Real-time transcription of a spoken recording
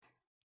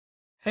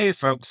Hey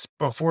folks,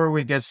 before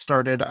we get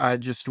started, I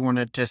just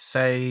wanted to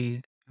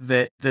say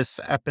that this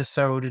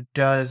episode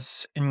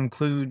does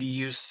include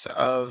use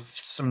of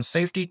some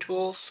safety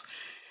tools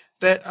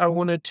that I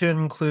wanted to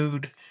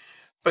include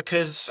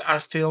because I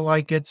feel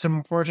like it's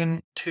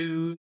important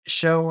to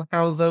show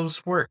how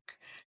those work.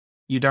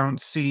 You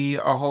don't see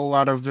a whole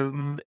lot of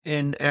them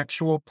in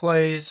actual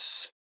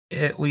plays,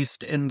 at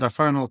least in the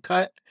final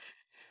cut,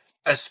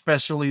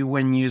 especially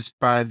when used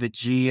by the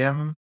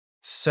GM.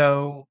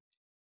 So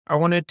I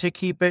wanted to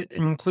keep it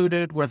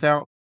included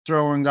without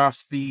throwing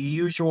off the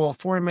usual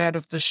format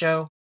of the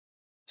show.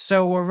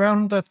 So,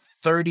 around the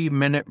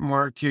 30-minute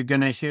mark, you're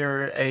going to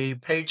hear a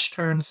page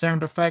turn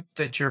sound effect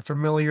that you're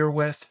familiar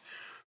with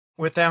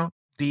without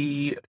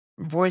the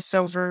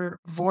voiceover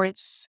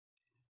voice.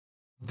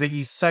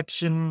 The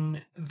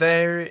section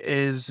there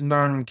is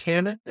non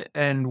canon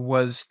and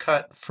was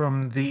cut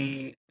from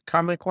the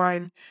comic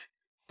line,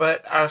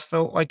 but I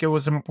felt like it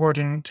was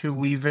important to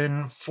leave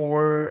in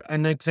for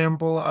an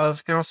example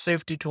of how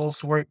safety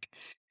tools work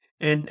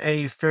in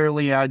a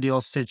fairly ideal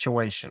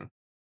situation.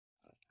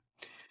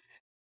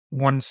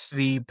 Once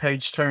the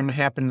page turn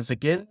happens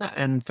again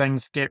and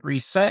things get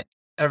reset,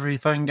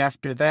 everything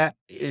after that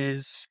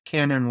is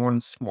canon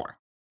once more.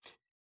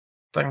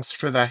 Thanks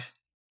for the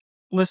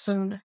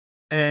listen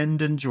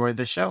and enjoy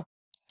the show.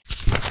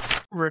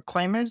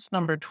 Reclaimers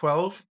number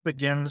 12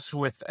 begins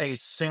with a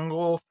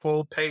single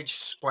full page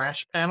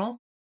splash panel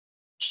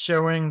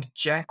showing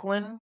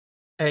Jacqueline,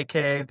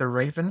 aka the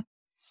Raven,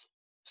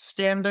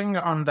 standing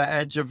on the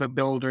edge of a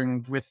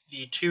building with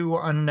the two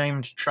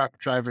unnamed truck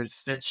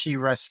drivers that she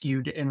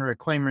rescued in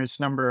Reclaimers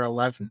number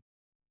 11.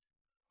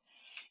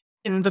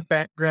 In the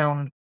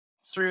background,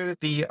 through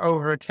the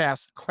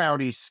overcast,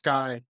 cloudy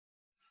sky,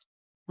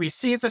 we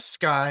see the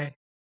sky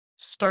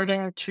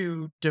starting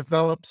to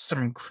develop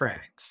some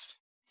cracks,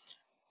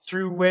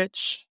 through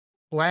which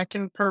black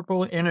and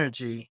purple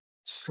energy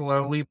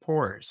slowly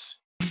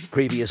pours.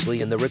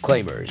 Previously in the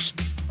Reclaimers,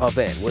 a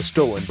van was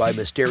stolen by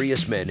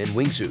mysterious men in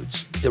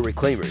wingsuits. The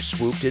Reclaimers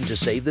swooped in to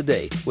save the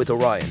day, with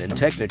Orion and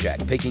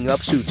Technojack picking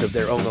up suits of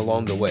their own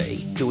along the way,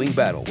 doing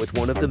battle with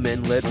one of the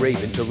men led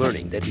Raven to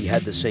learning that he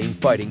had the same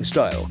fighting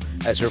style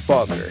as her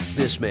father.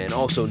 This man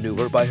also knew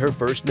her by her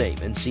first name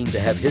and seemed to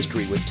have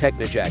history with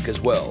Technojack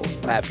as well.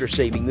 After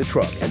saving the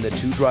truck and the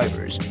two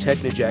drivers,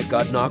 Technojack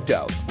got knocked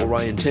out,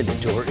 Orion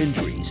tended to her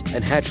injuries,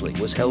 and Hatchling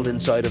was held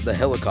inside of the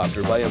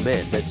helicopter by a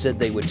man that said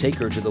they would take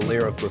her to the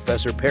lair of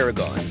Professor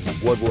Paragon.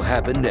 What will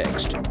happen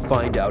next?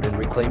 Find out in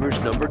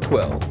Reclaimers number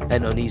 12,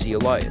 An Uneasy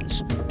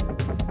Alliance.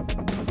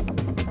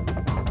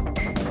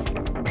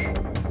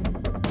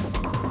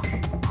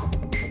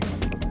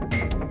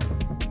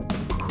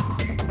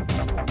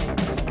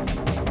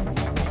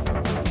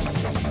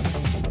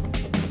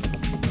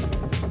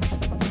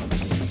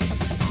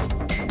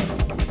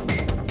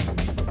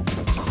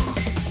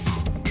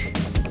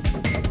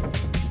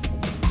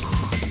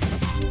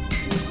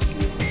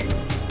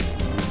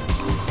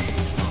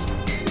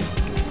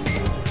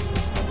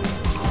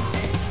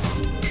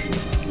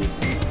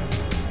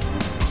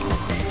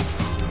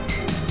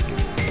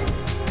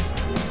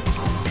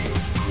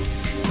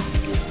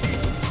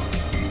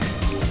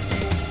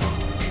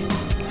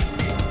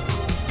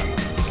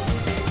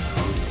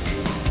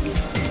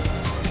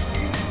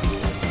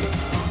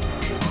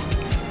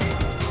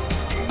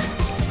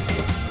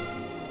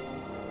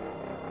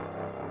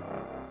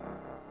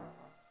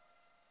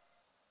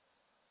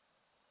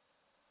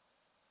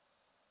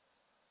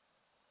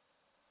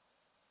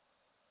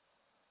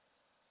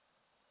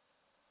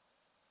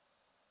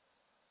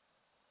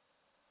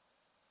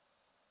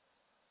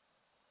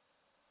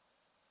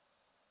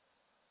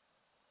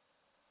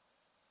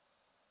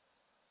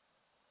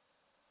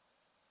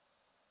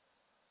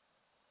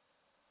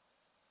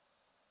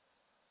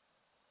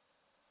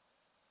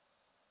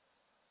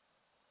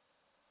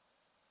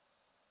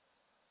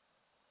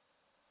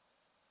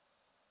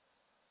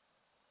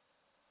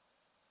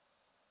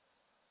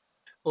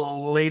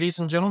 Ladies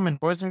and gentlemen,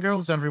 boys and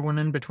girls, everyone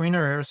in between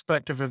or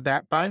irrespective of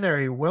that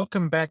binary,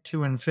 welcome back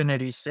to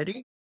Infinity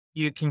City.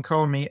 You can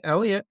call me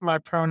Elliot. My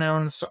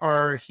pronouns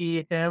are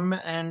he, him,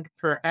 and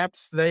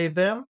perhaps they,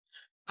 them.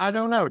 I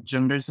don't know.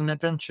 Gender's an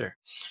adventure.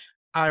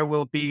 I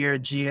will be your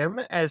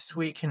GM as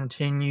we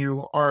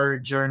continue our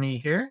journey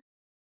here.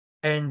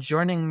 And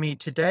joining me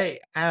today,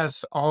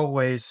 as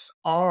always,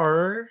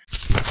 are...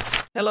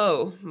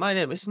 Hello, my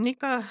name is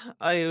Nika.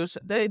 I use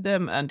they,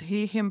 them, and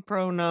he, him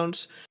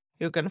pronouns.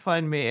 You can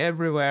find me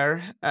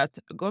everywhere at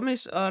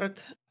Gomisart,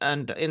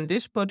 and in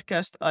this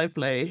podcast, I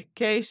play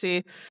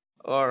Casey,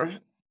 or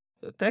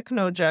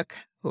Technojack,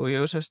 who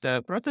uses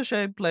the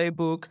Protege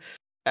playbook,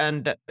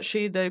 and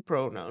she, they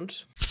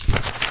pronouns.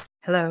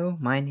 Hello,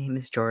 my name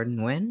is Jordan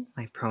Nguyen.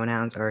 My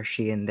pronouns are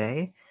she and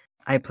they.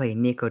 I play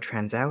Nico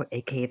Transout,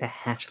 aka the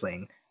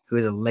Hatchling, who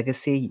is a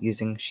legacy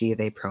using she,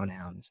 they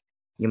pronouns.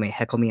 You may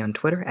heckle me on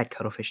Twitter at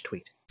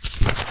CuddlefishTweet.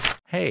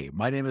 Hey,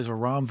 my name is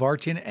Aram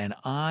Vartian, and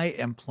I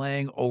am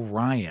playing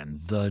Orion,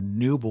 the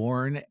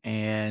newborn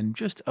and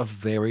just a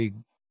very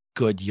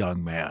good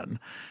young man.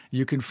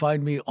 You can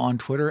find me on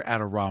Twitter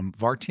at Aram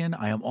Vartian.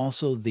 I am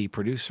also the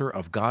producer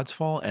of God's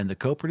Fall and the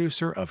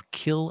co-producer of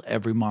Kill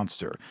Every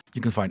Monster.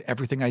 You can find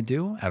everything I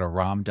do at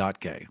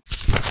aram.gay.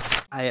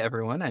 Hi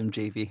everyone, I'm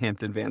JV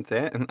Hampton Van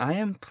Sant, and I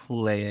am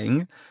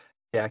playing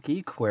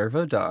Jackie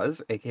Cuervo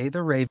Dawes, aka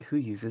the Raven, who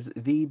uses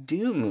the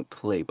Doom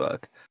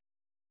playbook.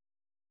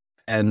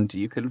 And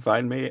you can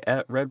find me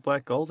at Red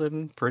Black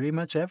Golden pretty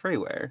much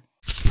everywhere.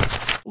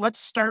 Let's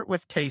start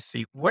with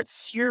Casey.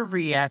 What's your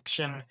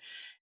reaction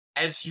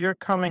as you're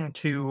coming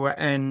to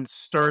and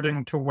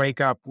starting to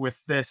wake up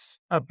with this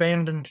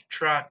abandoned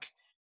truck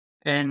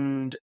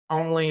and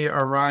only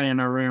Orion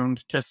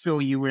around to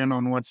fill you in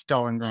on what's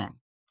going on?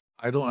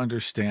 I don't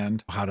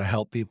understand how to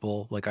help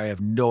people. Like, I have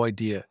no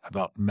idea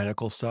about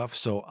medical stuff.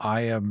 So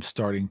I am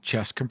starting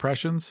chest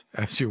compressions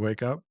as you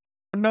wake up.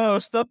 No,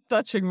 stop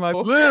touching my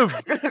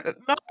Live!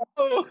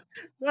 No,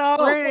 no.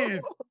 Breathe!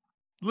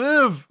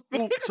 Live!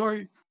 Oh,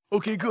 sorry.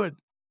 Okay, good.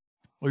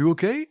 Are you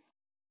okay?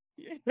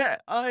 Yeah,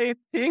 I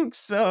think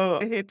so.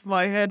 I hit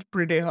my head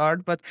pretty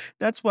hard, but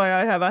that's why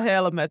I have a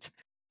helmet.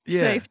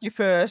 Yeah. Safety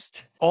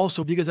first.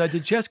 Also, because I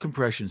did chest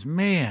compressions.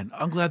 Man,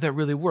 I'm glad that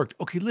really worked.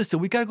 Okay, listen,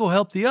 we gotta go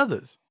help the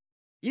others.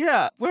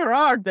 Yeah, where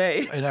are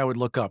they? And I would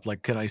look up,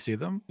 like, can I see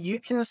them? You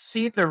can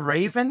see the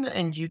Raven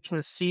and you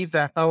can see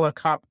the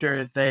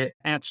helicopter that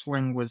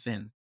Hatchling was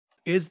in.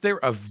 Is there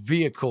a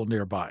vehicle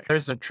nearby?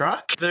 There's a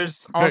truck.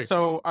 There's Okay.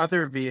 also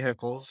other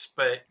vehicles,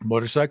 but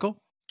Motorcycle?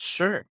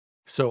 sure.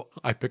 So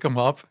I pick them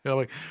up and I'm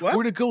like, What?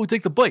 we're gonna go and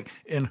take the bike.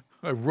 And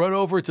I run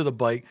over to the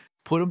bike,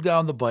 put him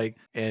down the bike,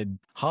 and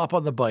hop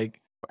on the bike.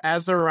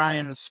 As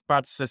Orion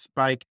spots this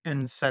bike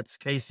and sets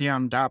Casey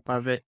on top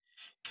of it,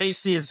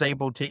 Casey is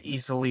able to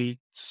easily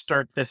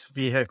start this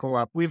vehicle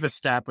up. We've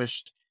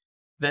established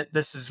that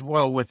this is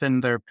well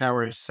within their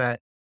power set,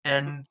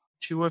 and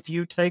two of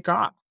you take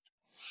off.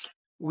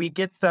 We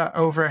get the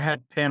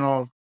overhead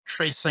panel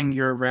tracing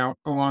your route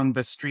along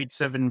the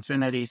streets of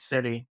Infinity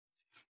City.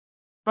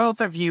 Both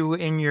of you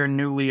in your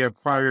newly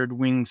acquired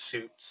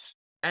wingsuits.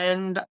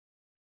 And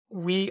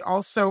we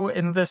also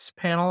in this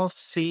panel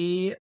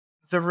see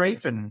the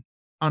Raven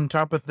on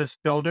top of this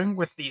building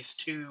with these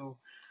two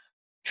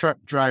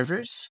truck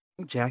drivers.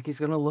 Jackie's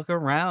gonna look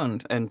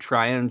around and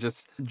try and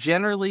just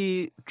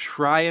generally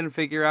try and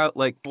figure out,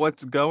 like,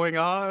 what's going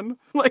on.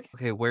 Like,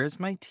 okay, where's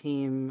my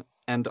team?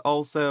 And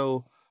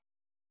also,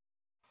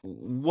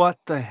 what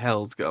the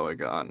hell's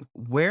going on?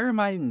 Where am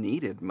I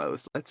needed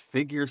most? Let's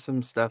figure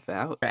some stuff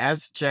out.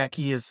 As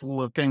Jackie is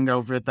looking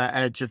over the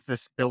edge of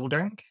this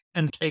building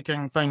and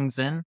taking things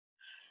in,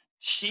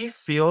 she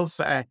feels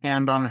a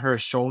hand on her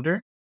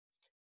shoulder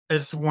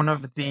as one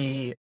of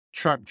the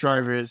truck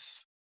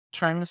drivers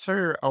turns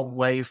her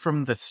away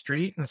from the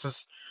street and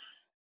says,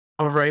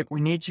 "All right, we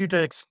need you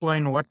to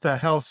explain what the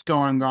hell's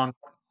going on.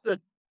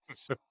 The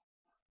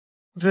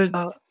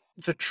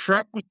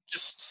truck was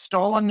just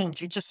stolen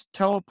and you just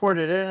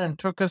teleported in and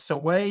took us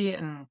away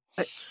and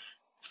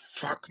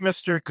fuck,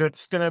 Mr.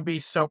 Good's gonna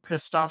be so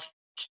pissed off.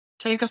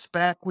 Take us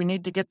back. We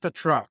need to get the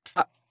truck."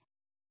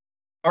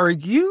 Are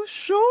you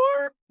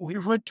sure? We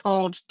were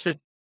told to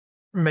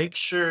make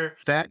sure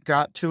that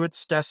got to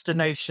its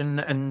destination,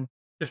 and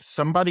if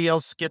somebody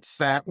else gets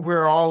that,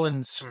 we're all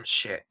in some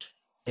shit.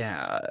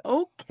 Yeah,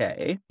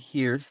 okay.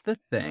 Here's the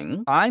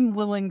thing. I'm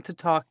willing to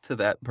talk to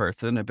that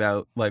person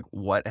about, like,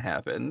 what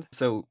happened.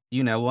 So,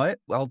 you know what?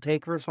 I'll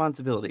take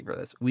responsibility for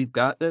this. We've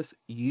got this.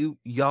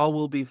 Y'all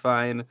will be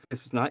fine.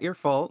 This was not your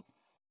fault.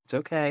 It's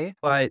okay.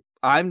 But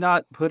I'm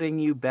not putting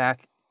you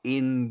back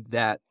in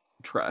that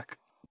truck.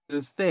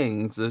 Those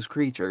things, those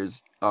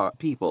creatures,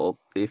 people,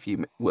 if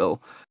you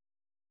will,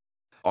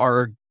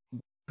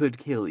 could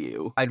kill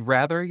you. I'd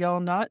rather y'all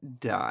not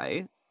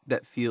die.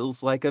 That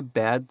feels like a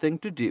bad thing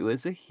to do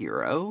as a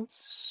hero.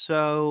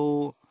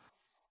 So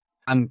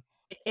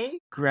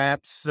He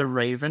grabs the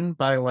Raven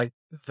by like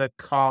the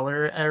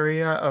collar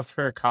area of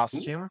her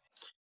costume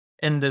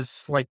and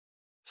is like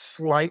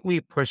slightly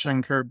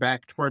pushing her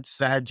back towards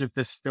the edge of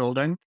this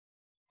building,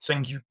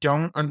 saying, "You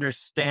don't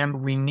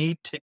understand. We need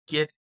to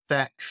get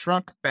that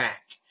truck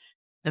back."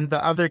 And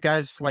the other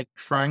guy's like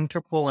trying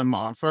to pull him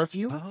off of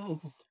you.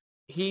 Oh.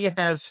 He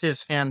has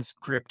his hands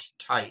gripped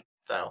tight,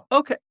 though.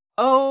 Okay.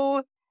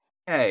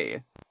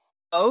 Okay.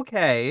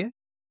 Okay.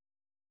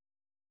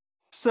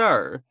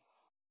 Sir.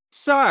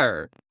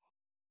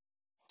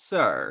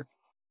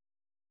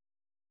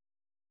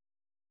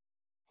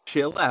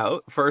 Chill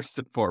out, first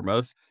and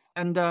foremost.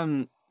 And,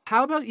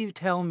 how about you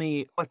tell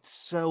me what's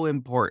so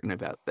important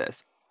about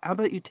this? How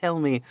about you tell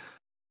me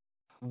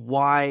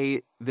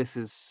why this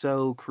is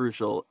so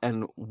crucial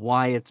and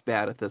why it's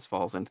bad if this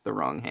falls into the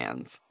wrong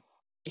hands?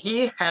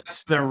 He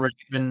has the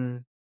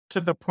Raven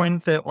to the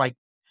point that, like,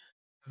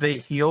 the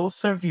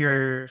heels of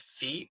your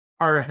feet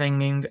are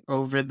hanging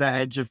over the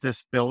edge of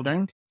this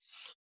building.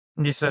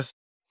 And he says,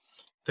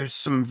 "There's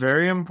some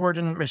very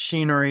important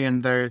machinery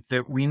in there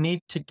that we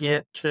need to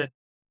get to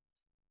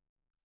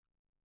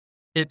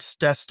its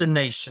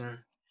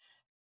destination.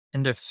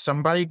 And if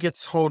somebody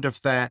gets hold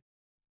of that,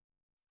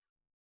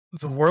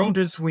 the world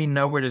as we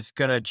know it is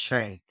gonna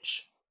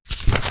change."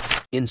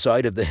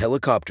 Inside of the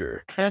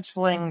helicopter,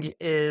 Hatchling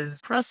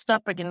is pressed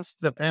up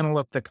against the panel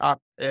of the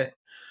cockpit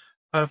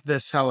of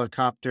this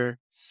helicopter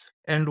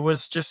and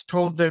was just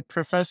told that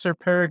Professor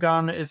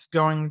Paragon is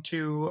going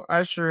to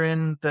usher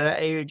in the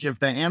age of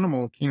the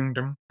animal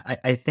kingdom.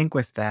 I think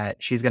with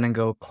that, she's gonna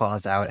go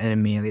claws out and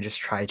immediately just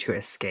try to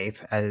escape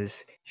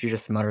as she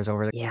just mutters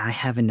over, yeah, I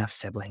have enough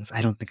siblings.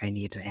 I don't think I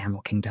need an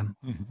animal kingdom.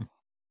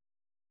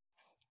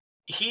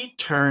 He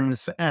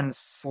turns and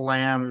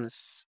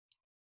slams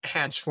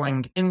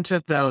Hatchling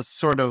into the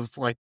sort of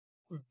like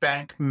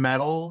back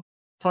metal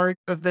part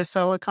of this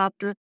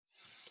helicopter.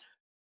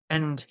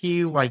 And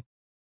he like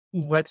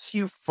lets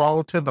you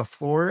fall to the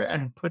floor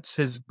and puts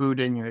his boot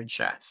in your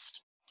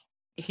chest.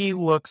 He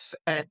looks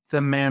at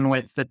the man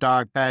with the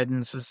dog head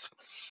and says,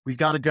 "We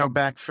gotta go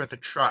back for the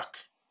truck."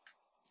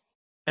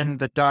 And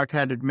the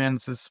dog-headed man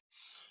says,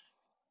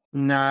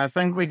 "Nah, I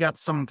think we got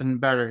something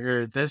better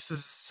here. This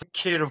is a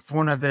kid of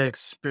one of the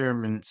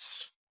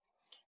experiments.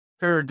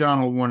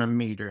 Paragon will want to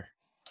meet her."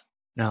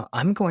 No,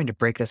 I'm going to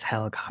break this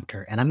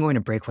helicopter, and I'm going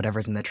to break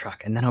whatever's in the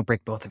truck, and then I'll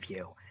break both of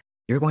you.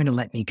 You're going to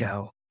let me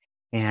go.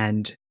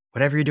 And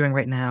whatever you're doing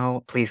right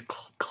now, please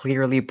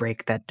clearly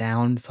break that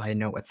down so I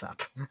know what's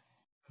up.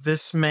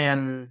 This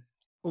man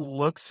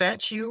looks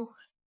at you,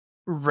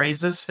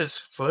 raises his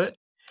foot,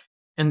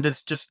 and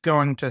is just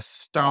going to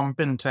stomp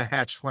into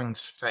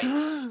Hatchling's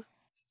face.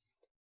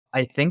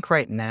 I think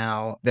right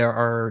now there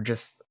are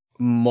just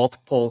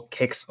multiple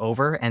kicks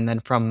over, and then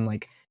from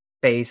like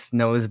face,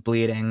 nose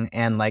bleeding,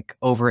 and like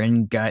over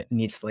in gut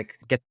needs to like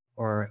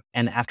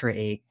and after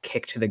a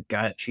kick to the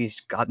gut, she's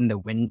gotten the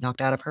wind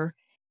knocked out of her.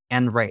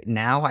 And right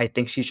now, I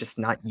think she's just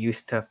not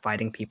used to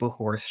fighting people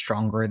who are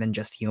stronger than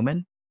just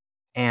human.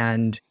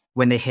 And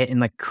when they hit in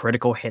like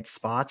critical hit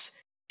spots,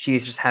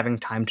 she's just having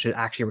time to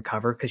actually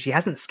recover because she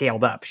hasn't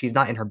scaled up. She's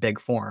not in her big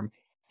form.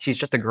 She's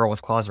just a girl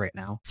with claws right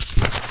now.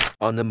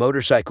 on the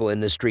motorcycle in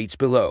the streets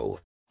below,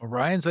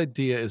 Orion's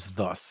idea is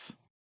thus.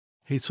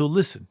 Hey, so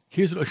listen,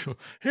 here's what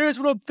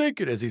I'm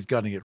thinking as he's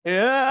gunning it.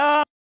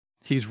 Yeah.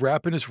 He's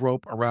wrapping his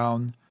rope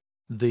around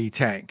the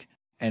tank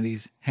and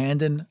he's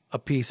handing a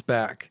piece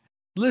back.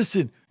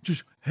 Listen,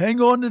 just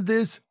hang on to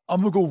this.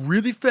 I'm going to go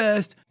really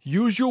fast.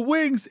 Use your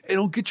wings.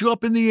 It'll get you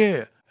up in the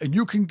air and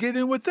you can get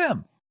in with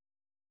them.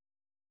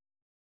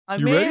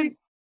 You ready?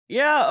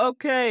 Yeah,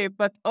 okay,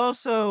 but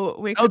also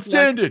we could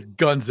Outstanding.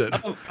 Guns it.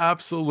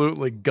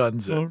 Absolutely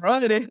guns it.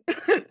 Alrighty.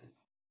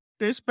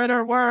 This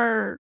better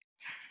work.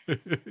 You're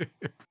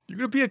going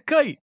to be a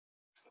kite.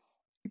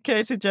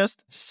 Casey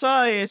just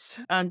sighs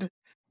and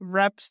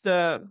wraps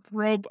the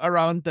rope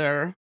around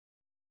their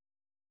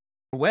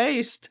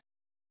waist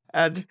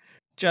and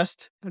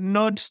just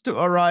nods to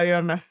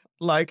Orion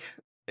like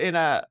in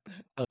a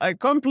I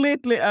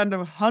completely and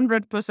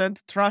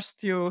 100%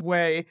 trust you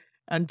way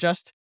and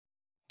just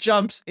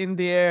jumps in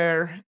the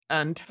air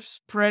and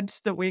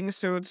spreads the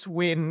wingsuit's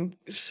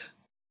wings.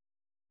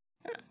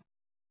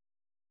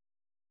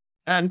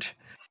 And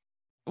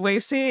we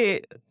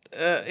see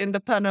in the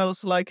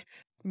panels, like,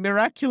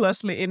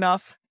 miraculously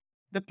enough,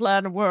 the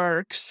plan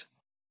works,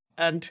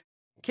 and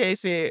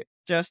Casey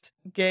just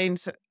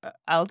gains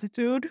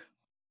altitude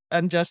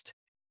and just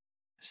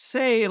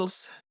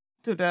sails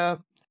to the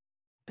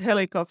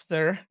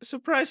helicopter,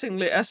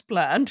 surprisingly as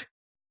planned.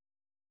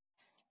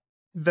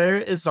 There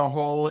is a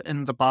hole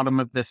in the bottom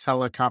of this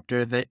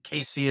helicopter that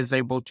Casey is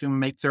able to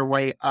make their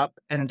way up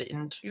and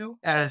into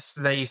as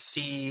they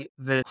see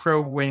the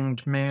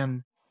crow-winged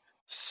man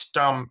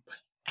stomp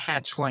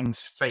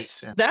Hatchling's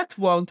face in. That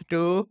won't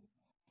do.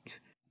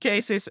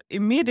 Casey's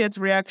immediate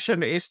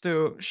reaction is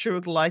to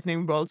shoot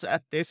lightning bolts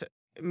at this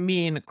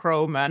mean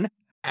crowman.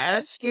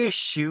 As you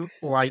shoot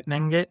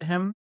lightning at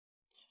him,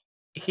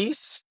 he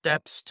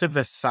steps to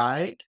the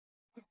side.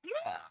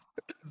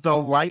 The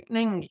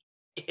lightning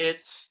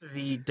hits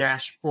the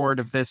dashboard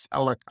of this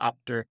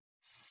helicopter,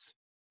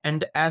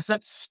 and as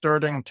it's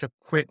starting to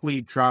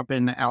quickly drop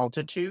in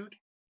altitude,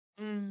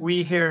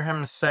 we hear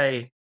him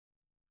say,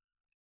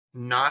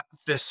 "Not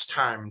this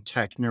time,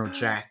 Techno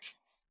Jack."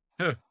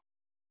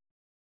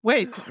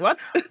 Wait, what?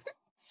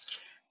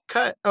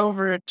 Cut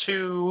over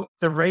to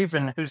the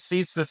Raven, who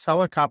sees this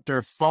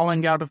helicopter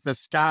falling out of the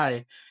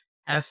sky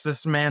as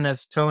this man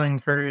is telling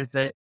her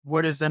that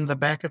what is in the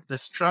back of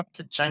this truck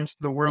could change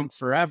the world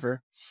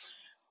forever.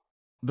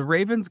 The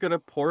Raven's gonna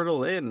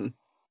portal in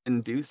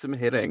and do some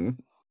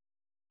hitting.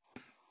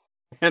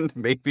 And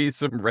maybe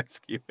some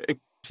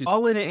rescuing. She's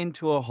fallen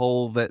into a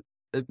hole that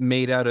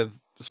made out of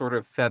sort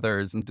of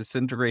feathers and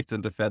disintegrates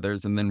into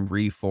feathers and then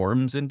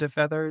reforms into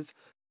feathers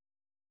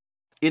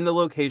in the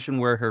location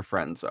where her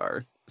friends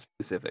are,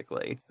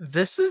 specifically.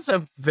 This is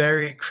a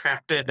very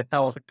crowded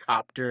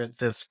helicopter at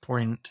this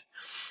point.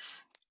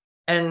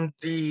 And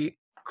the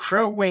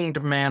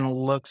crow-winged man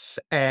looks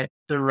at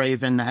the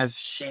Raven as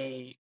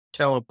she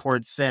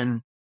teleports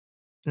in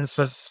and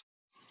says,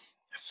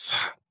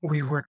 "Thought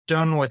we were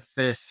done with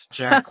this,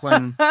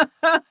 Jacqueline."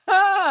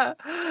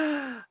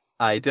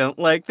 I don't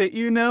like that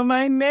you know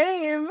my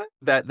name.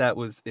 That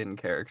was in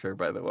character,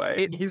 by the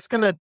way. He's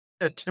gonna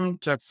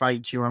attempt to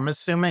fight you? I'm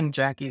assuming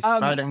Jackie's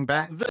fighting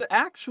back. The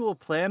actual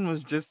plan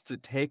was just to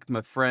take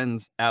my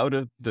friends out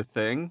of the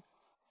thing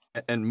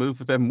and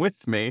move them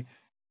with me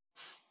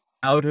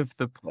out of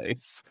the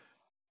place.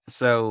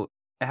 So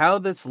how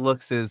this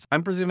looks is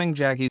I'm presuming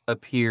Jackie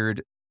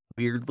appeared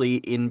weirdly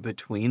in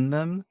between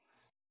them.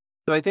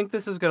 So I think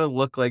this is going to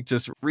look like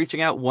just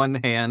reaching out one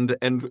hand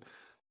and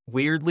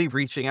weirdly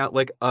reaching out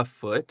like a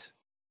foot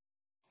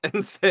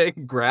and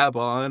saying, grab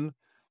on.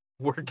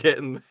 We're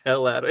getting the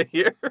hell out of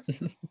here.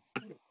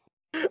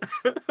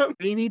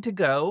 We need to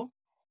go.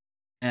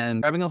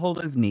 And grabbing a hold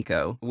of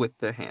Nico with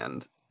the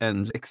hand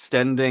and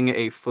extending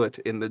a foot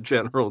in the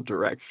general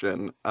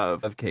direction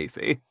of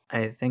Casey.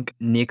 I think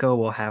Nico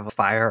will have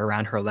fire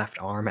around her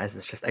left arm as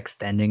it's just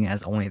extending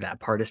as only that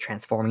part is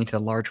transforming into the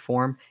large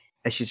form,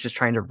 as she's just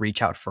trying to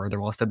reach out further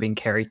while still being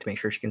carried to make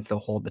sure she can still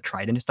hold the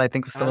trident that I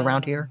think was still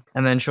around here.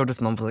 And then she'll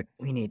just mumble like,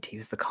 we need to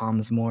use the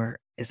comms more.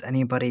 Is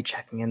anybody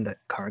checking in the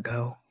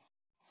cargo?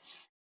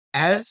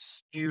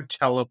 As you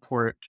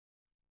teleport,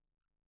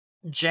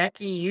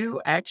 Jackie, you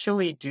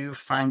actually do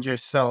find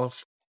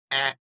yourself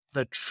at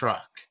the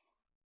truck.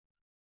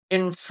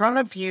 In front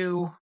of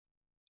you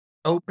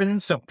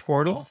opens a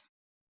portal,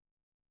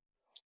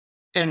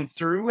 and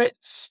through it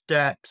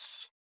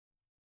steps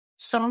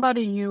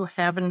somebody you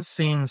haven't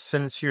seen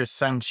since your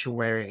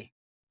sanctuary.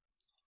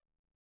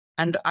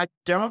 And I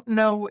don't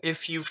know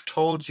if you've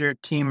told your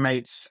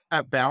teammates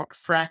about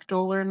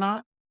Fractal or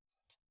not,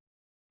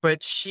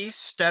 but she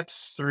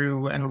steps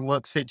through and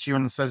looks at you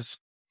and says,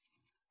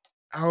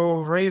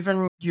 "Oh,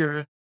 Raven,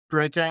 you're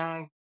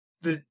breaking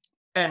the..."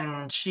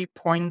 And she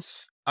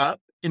points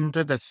up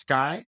into the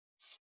sky,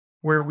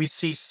 where we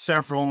see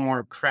several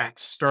more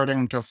cracks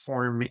starting to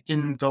form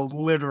in the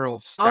literal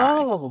sky.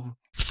 Oh!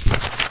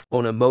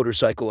 On a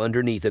motorcycle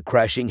underneath a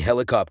crashing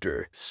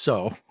helicopter.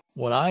 So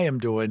what I am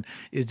doing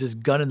is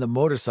just gunning the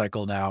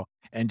motorcycle now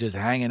and just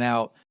hanging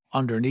out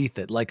underneath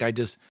it. Like I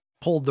just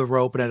pulled the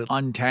rope and it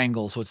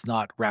untangles so it's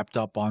not wrapped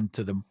up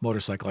onto the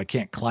motorcycle. I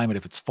can't climb it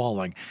if it's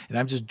falling. And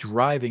I'm just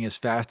driving as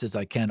fast as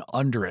I can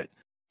under it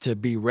to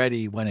be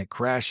ready when it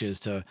crashes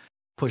to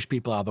push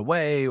people out of the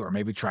way or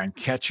maybe try and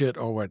catch it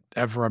or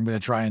whatever I'm going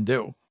to try and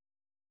do.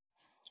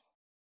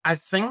 I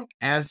think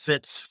as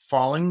it's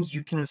falling,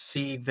 you can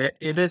see that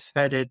it is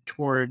headed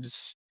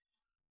towards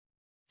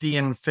the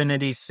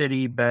Infinity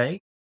City Bay.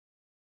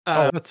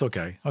 Oh, that's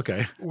okay.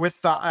 Okay.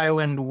 With the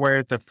island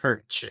where the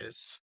perch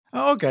is.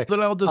 Oh, okay.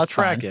 Then I'll just That's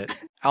track fine. it.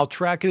 I'll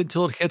track it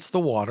until it hits the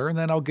water, and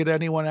then I'll get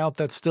anyone out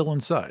that's still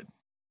inside.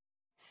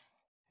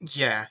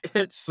 Yeah, it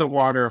hits the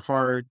water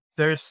hard.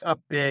 There's a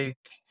big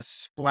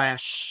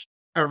splash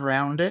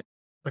around it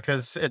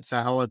because it's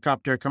a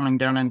helicopter coming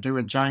down into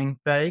a giant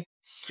bay.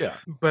 Yeah.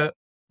 But,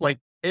 like,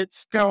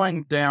 it's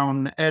going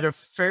down at a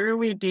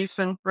fairly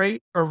decent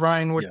rate.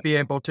 Orion would Yeah. be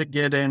able to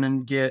get in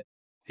and get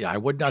Yeah, I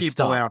would not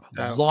people stop. out,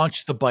 though.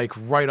 Launch the bike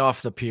right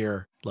off the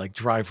pier, like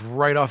drive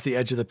right off the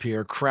edge of the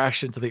pier,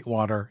 crash into the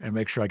water, and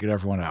make sure I get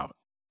everyone out.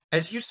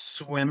 As you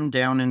swim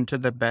down into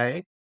the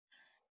bay,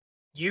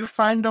 you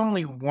find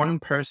only one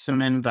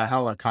person in the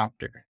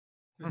helicopter.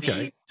 Okay.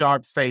 The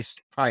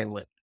dog-faced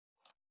pilot.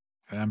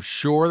 And I'm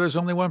sure there's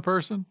only one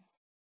person?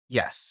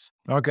 Yes.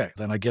 Okay,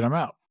 then I get him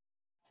out.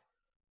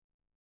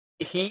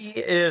 He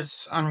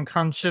is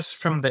unconscious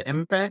from the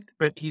impact,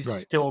 but he's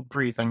Right. still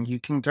breathing. You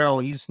can tell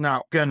he's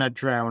not gonna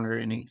drown or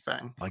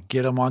anything. I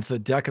get him onto the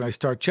deck and I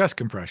start chest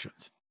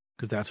compressions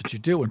because that's what you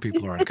do when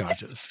people are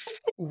unconscious.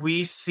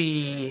 We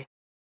see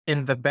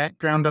in the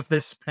background of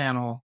this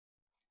panel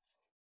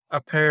a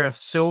pair of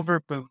silver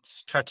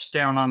boots touch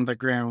down on the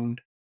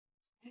ground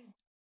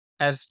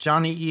as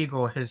Johnny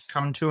Eagle has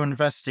come to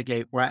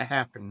investigate what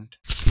happened.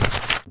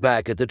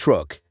 Back at the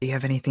truck. Do you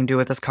have anything to do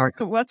with this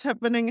cargo? What's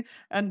happening?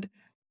 And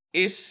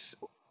is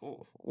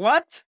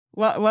what?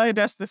 Why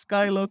does the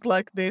sky look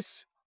like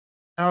this?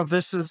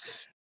 This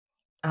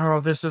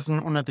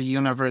isn't one of the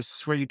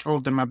universes where you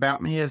told them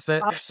about me, is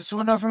it? This is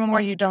one of them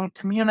where you don't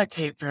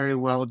communicate very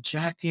well,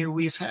 Jackie.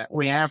 We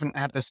haven't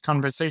had this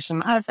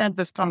conversation. I've had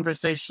this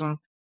conversation.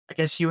 I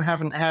guess you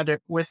haven't had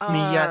it with me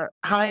yet.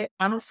 Hi,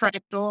 I'm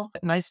Fractal.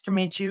 Nice to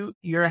meet you.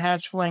 You're a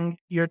hatchling.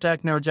 You're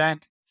Techno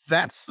Jack.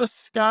 That's the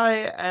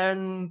sky,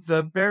 and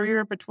the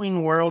barrier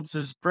between worlds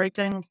is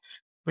breaking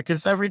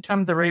because every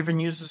time the Raven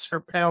uses her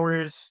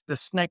powers, the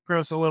snake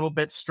grows a little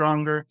bit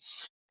stronger,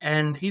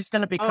 and he's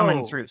going to be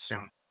coming through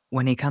soon.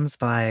 When he comes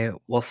by,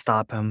 we'll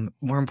stop him.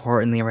 More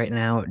importantly right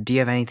now, do you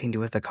have anything to do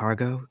with the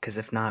cargo? Because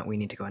if not, we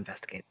need to go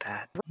investigate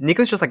that.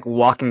 Nico's just like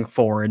walking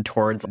forward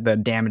towards the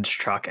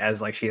damaged truck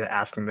as like she's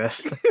asking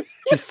this.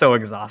 She's so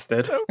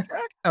exhausted.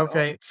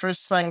 Okay,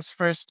 first things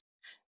first.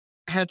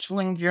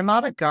 Hatchling, you're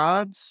not a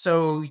god,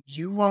 so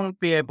you won't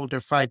be able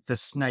to fight the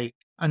snake.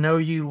 I know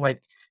you,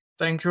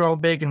 think you're all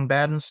big and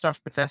bad and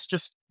stuff, but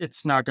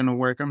it's not gonna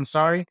work. I'm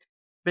sorry.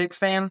 Big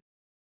fan.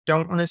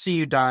 Don't want to see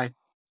you die.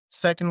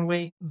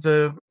 Secondly,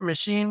 the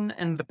machine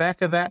in the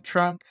back of that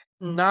truck,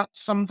 not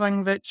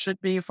something that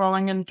should be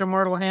falling into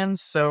mortal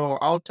hands, so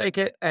I'll take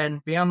it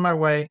and be on my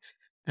way.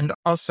 And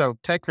also,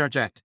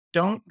 Technojet,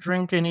 don't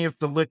drink any of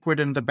the liquid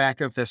in the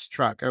back of this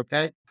truck,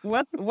 okay?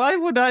 What? Why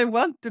would I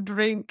want to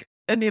drink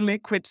any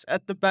liquids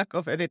at the back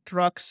of any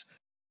trucks?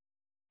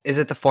 Is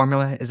it the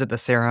formula? Is it the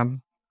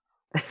serum?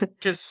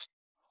 Because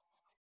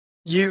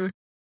is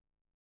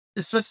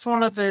this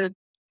one of the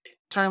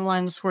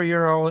timelines where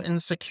you're all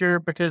insecure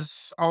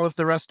because all of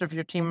the rest of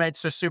your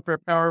teammates are super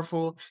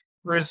powerful?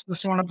 Or is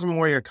this one of them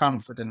where you're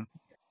confident?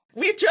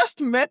 We just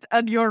met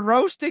and you're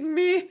roasting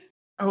me?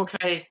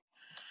 Okay.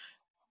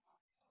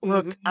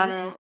 Look,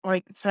 I'm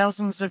like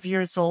thousands of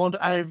years old.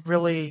 I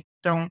really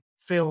don't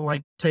feel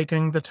like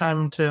taking the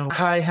time to,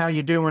 hi, how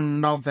you doing,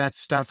 and all that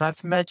stuff.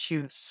 I've met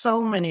you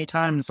so many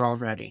times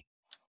already.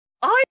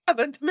 I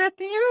haven't met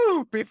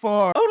you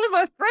before. Only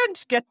my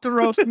friends get to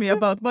roast me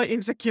about my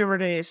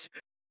insecurities.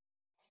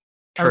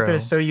 True. Okay,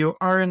 so you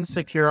are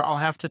insecure. I'll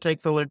have to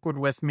take the liquid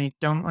with me.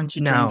 Don't want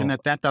you drinking No.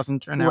 it. That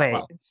doesn't turn out Wait.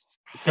 well.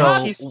 So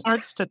And she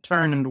starts to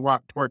turn and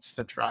walk towards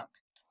the truck.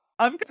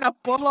 I'm gonna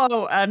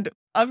follow and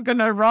I'm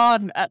gonna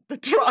run at the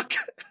truck.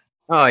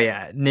 Oh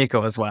yeah,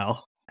 Nico as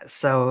well.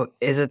 So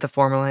is it the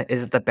formula?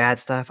 Is it the bad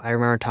stuff? I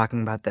remember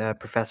talking about the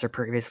professor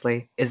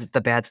previously. Is it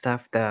the bad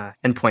stuff?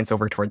 And points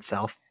over towards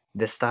self.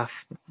 This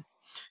stuff.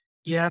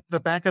 Yeah, the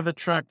back of the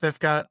truck, they've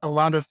got a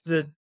lot of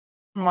the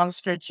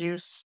monster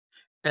juice.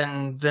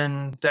 And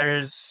then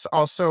there's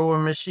also a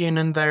machine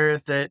in there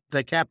that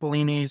the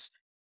Capellinis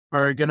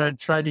are going to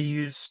try to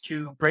use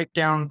to break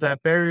down the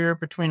barrier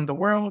between the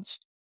worlds.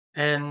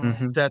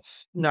 And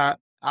that's not,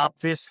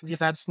 obviously,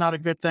 that's not a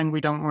good thing.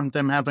 We don't want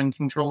them having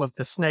control of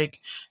the snake.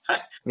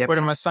 Yep. What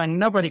am I saying?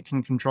 Nobody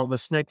can control the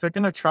snake. They're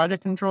going to try to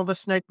control the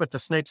snake, but the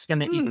snake's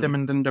going to eat them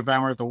and then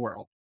devour the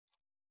world.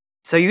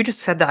 So you just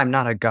said that I'm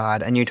not a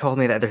god, and you told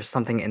me that there's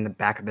something in the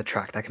back of the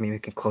truck that can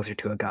make me closer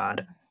to a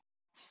god.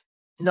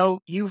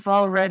 No, you've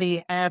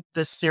already had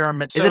the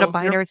serum. Is it a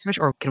binary switch,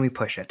 or can we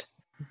push it?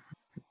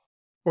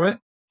 What?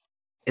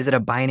 Is it a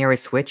binary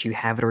switch? You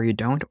have it or you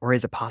don't, or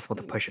is it possible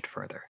to push it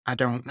further? I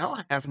don't know.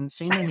 I haven't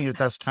seen any of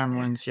those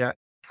timelines yet.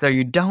 So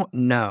you don't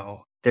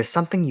know. There's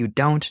something you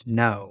don't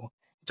know.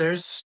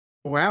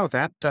 Wow,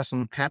 that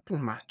doesn't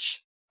happen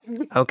much.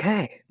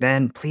 Okay,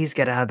 then please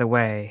get out of the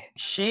way.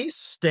 She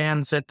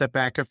stands at the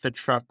back of the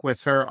truck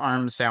with her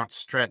arms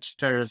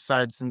outstretched to her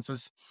sides and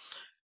says,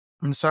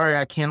 I'm sorry,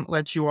 I can't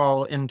let you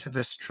all into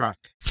this truck.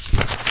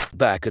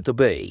 Back at the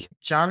bay,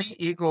 Johnny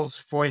Eagle's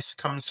voice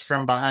comes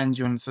from behind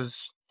you and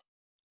says,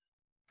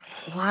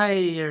 why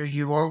are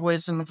you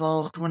always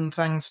involved when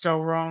things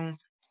go wrong?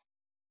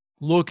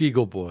 Look,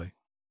 Eagle Boy,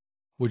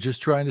 we're just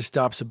trying to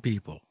stop some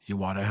people. You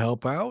want to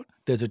help out?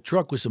 There's a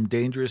truck with some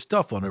dangerous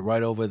stuff on it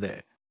right over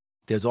there.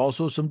 There's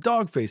also some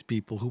dog-faced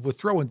people who were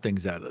throwing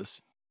things at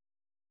us.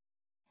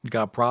 You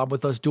got a problem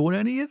with us doing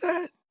any of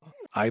that?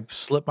 I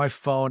slip my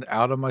phone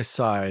out of my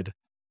side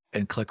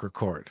and click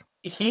record.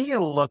 He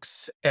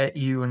looks at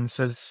you and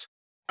says,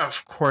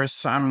 of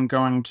course I'm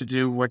going to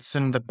do what's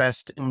in the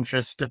best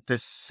interest of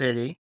this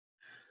city.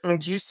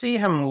 And you see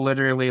him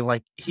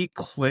literally, he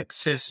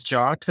clicks his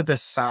jaw to the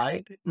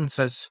side and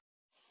says,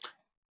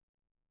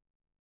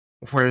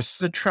 where's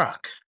the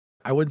truck?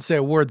 I wouldn't say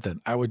a word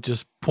then. I would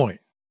just point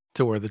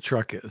to where the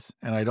truck is,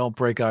 and I don't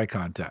break eye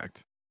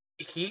contact.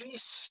 He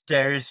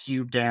stares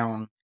you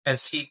down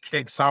as he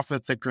kicks off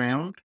at the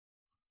ground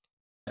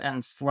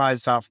and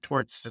flies off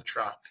towards the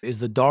truck. Is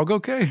the dog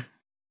okay?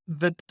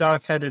 The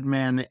dog-headed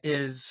man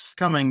is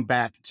coming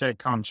back to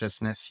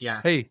consciousness,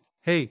 yeah. Hey,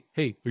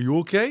 are you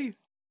okay?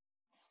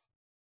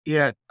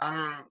 Yeah,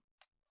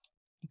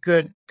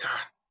 good.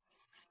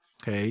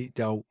 Okay,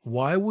 now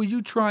why were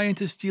you trying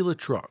to steal a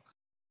truck?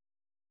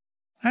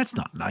 That's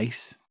not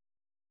nice.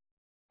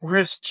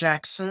 Where's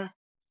Jackson?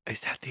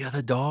 Is that the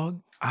other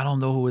dog? I don't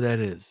know who that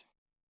is.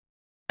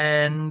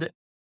 And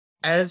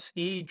as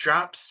he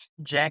drops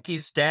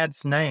Jackie's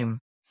dad's name,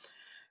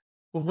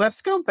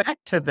 let's go back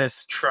to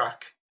this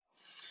truck.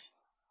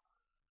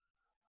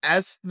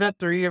 As the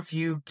three of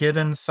you get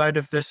inside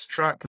of this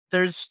truck,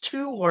 there's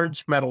two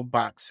large metal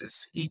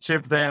boxes, each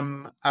of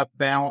them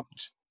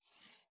about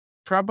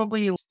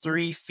probably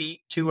 3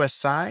 feet to a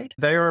side.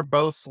 They are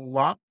both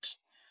locked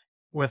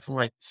with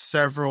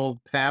several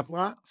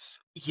padlocks.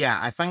 Yeah,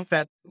 I think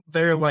that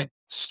they're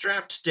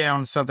strapped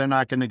down so they're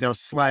not going to go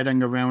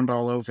sliding around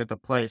all over the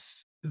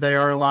place. They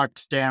are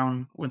locked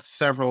down with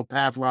several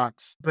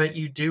padlocks, but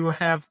you do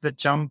have the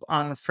jump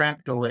on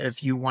Fractal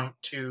if you want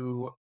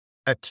to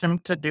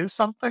attempt to do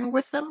something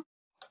with them.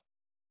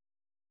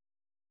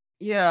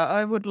 Yeah,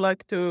 I would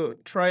like to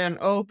try and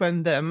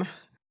open them.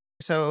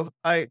 So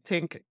I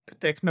think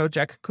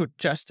Technojack could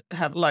just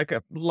have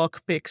a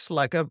lockpicks,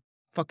 like a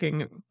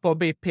fucking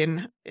bobby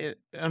pin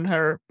on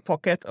her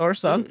pocket or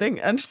something,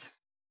 and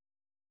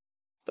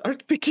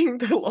start picking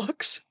the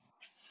locks.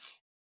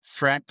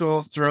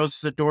 Fractal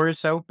throws the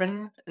doors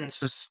open and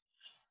says,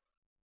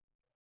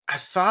 I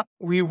thought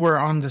we were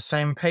on the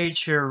same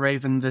page here,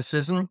 Raven. This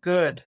isn't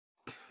good.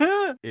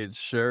 It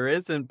sure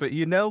isn't, but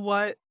you know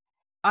what?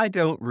 I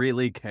don't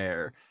really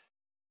care.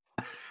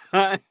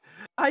 I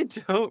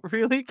don't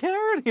really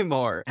care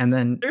anymore. And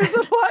then There's a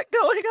lot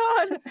going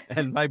on,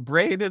 and my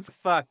brain is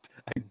fucked.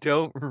 I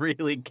don't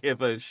really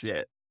give a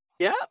shit.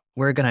 Yeah.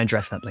 We're gonna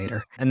address that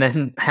later. And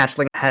then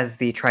Hatchling has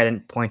the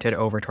trident pointed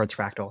over towards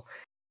Fractal.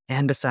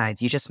 And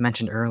besides, you just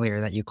mentioned earlier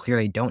that you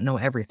clearly don't know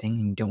everything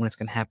and you don't know what's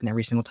gonna happen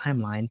every single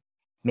timeline.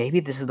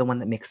 Maybe this is the one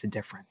that makes the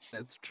difference.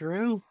 That's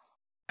true.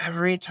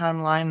 Every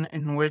timeline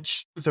in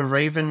which the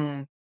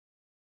Raven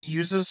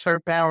uses her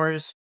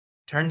powers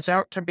turns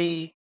out to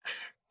be...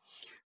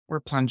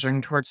 We're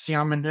plunging towards the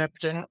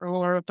omnipotent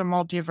ruler of the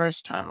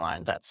multiverse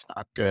timeline. That's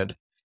not good.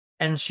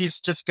 And she's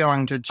just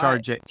going to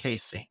charge at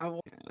Casey.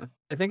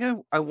 I think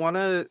I want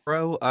to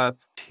throw up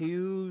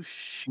 2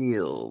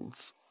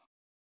 shields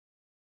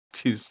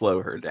to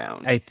slow her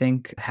down. I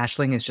think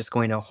Hatchling is just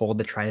going to hold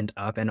the trident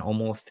up and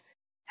almost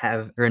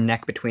have her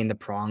neck between the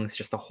prongs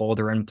just to hold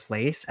her in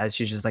place as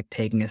she's just like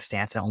taking a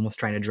stance and almost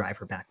trying to drive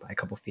her back by a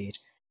couple feet.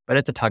 But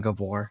it's a tug of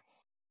war.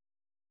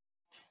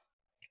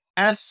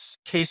 As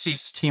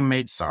Casey's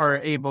teammates are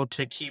able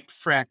to keep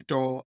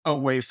Fractal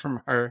away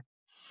from her,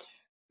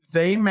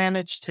 they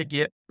manage to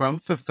get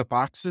both of the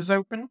boxes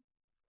open.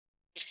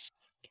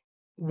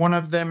 One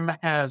of them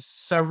has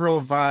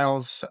several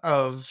vials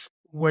of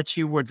what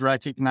you would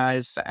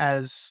recognize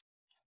as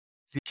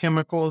the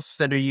chemicals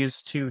that are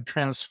used to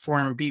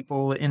transform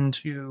people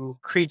into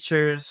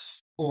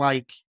creatures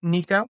like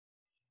Nico.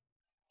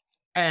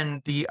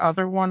 And the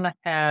other one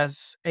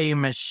has a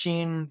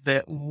machine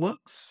that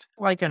looks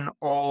like an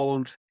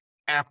old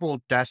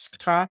Apple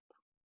desktop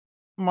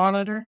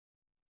monitor.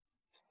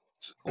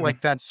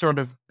 Like that sort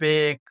of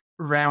big,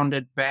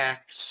 rounded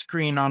back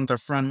screen on the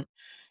front.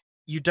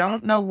 You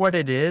don't know what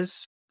it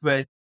is,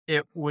 but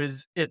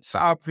it's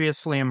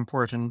obviously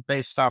important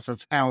based off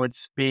of how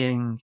it's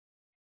being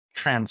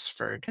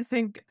transferred. I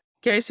think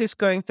Casey's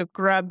going to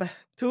grab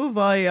 2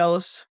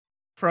 vials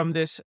from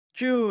this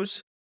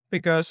juice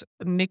because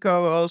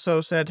Nico also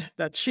said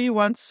that she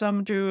wants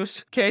some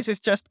juice. Casey's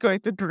just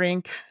going to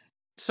drink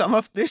some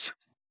of this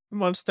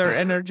Monster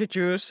Energy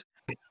juice.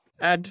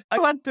 And I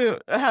want to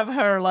have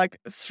her like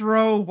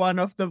throw one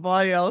of the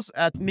vials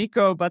at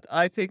Nico, but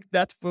I think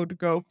that would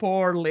go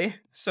poorly.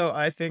 So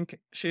I think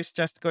she's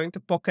just going to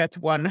pocket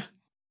one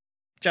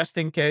just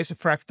in case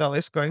Fractal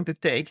is going to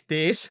take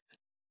these.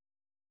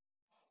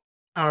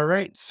 All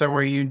right, so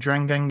are you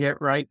drinking it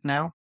right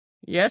now?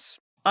 Yes,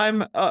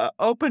 I'm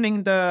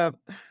opening the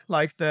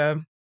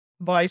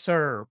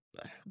visor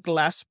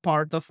glass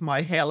part of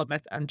my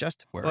helmet and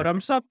just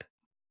bottoms up.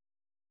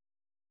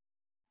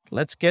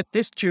 Let's get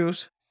this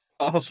juice.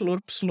 Oh,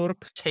 slurp,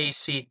 slurp.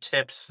 Casey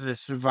tips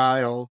this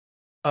vial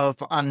of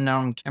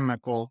unknown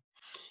chemical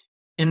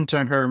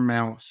into her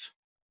mouth.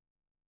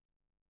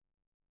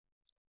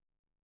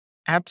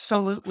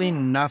 Absolutely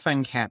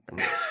nothing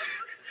happens.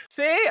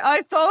 See,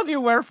 I told you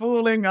we're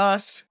fooling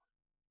us.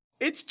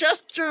 It's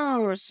just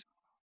juice.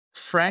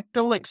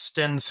 Fractal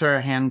extends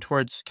her hand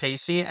towards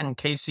Casey, and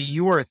Casey,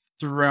 you are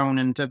thrown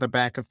into the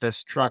back of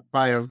this truck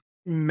by a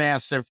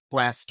massive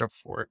blast of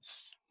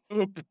force.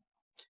 Oop.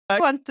 I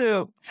want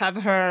to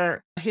have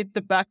her hit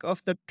the back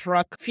of the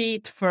truck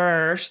feet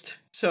first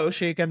so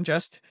she can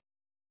just,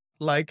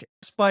 like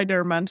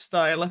Spider-Man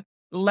style,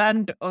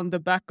 land on the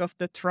back of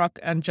the truck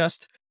and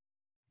just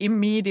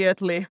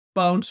immediately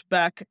bounce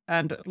back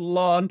and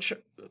launch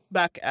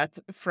back at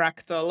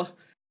Fractal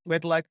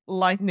with like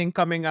lightning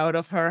coming out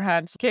of her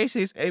hands.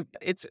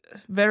 It's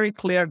very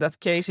clear that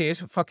Casey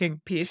is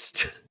fucking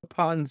pissed.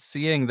 Upon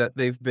seeing that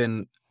they've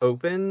been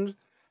opened,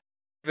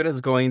 it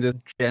is going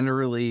to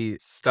generally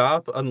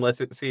stop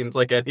unless it seems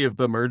like any of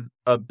them are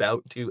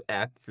about to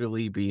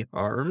actually be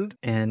harmed.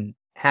 And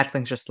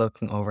Hatchling's just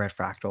looking over at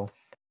Fractal.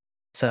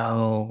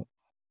 So,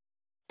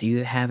 do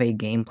you have a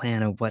game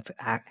plan of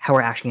how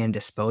we're actually going to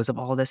dispose of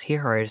all this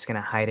here, or are you just going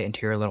to hide it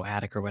into your little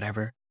attic or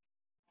whatever?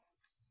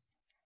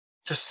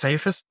 The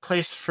safest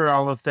place for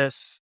all of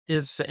this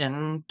is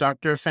in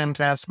Dr.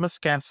 Phantasma's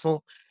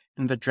castle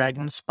in the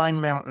Dragonspine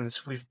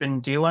Mountains. We've been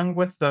dealing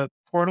with the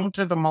portal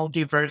to the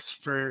multiverse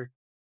for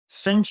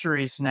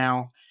centuries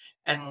now,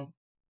 and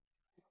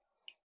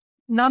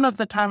none of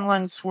the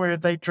timelines where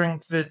they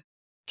drink the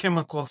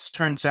chemicals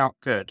turns out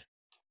good.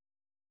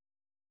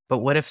 But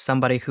what if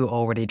somebody who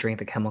already drank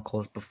the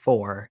chemicals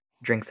before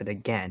drinks it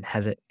again?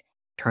 Has it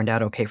turned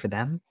out okay for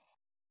them?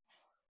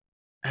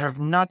 I have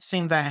not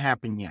seen that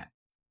happen yet.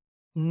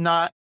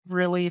 Not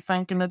really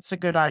thinking it's a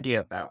good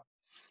idea, though.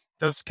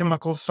 Those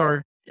chemicals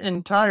are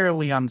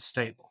entirely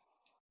unstable.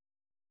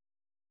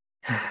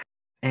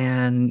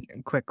 And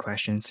quick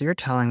question. So you're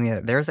telling me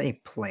that there's a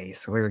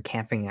place where you're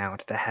camping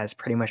out that has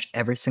pretty much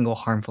every single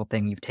harmful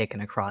thing you've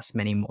taken across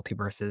many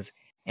multiverses.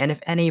 And if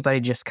anybody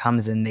just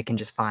comes in, they can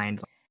just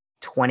find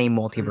 20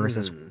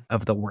 multiverses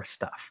of the worst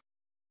stuff.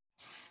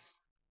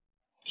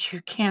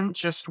 You can't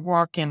just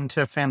walk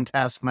into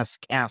Phantasma's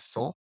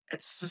castle.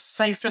 It's the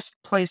safest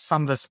place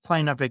on this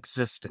plane of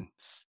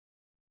existence.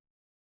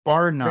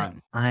 Bar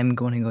none. I'm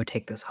going to go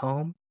take this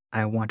home.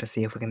 I want to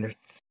see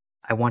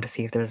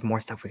if there's more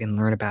stuff we can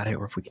learn about it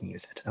or if we can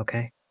use it,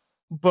 okay?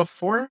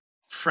 Before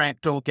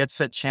Fractal gets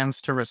a chance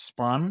to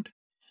respond,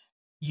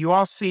 you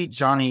all see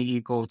Johnny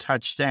Eagle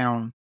touch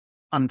down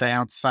on the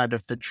outside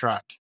of the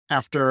truck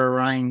after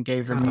Orion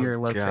gave him your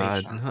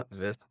location. God, not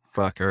this.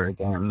 fucker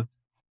again.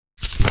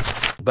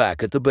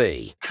 Back at the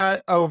bay,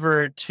 Cut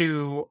over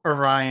to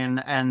Orion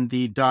and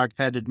the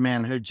dog-headed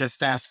man who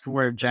just asked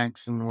where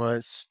Jackson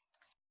was.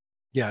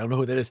 Yeah, I don't know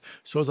who that is.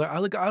 So I was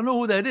like, I don't know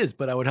who that is,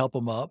 but I would help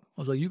him up.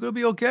 I was like, you gonna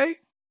be okay?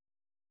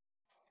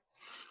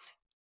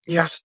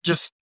 Yes,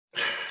 just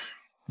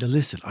Now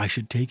listen, I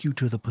should take you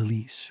to the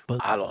police, but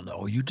I don't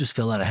know. You just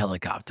fell out of a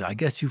helicopter. I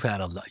guess you've had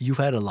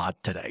a lot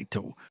today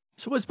too.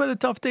 So it's been a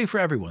tough day for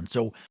everyone.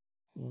 So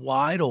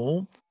why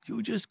don't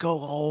you just go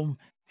home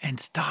and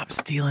stop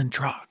stealing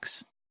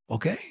trucks?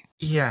 Okay?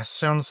 yeah,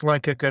 sounds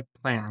like a good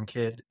plan,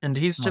 kid. And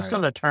he's just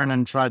Alright. gonna turn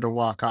and try to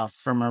walk off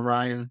from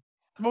Orion.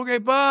 Okay,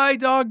 bye,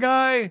 dog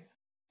guy.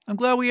 I'm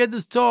glad we had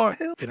this talk.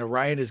 And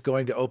Orion is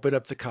going to open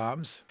up the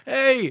comms.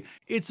 Hey,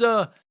 it's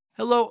hello,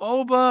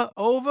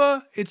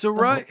 Ova. It's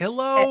Orion.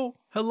 Hello,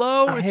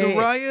 it's Hey.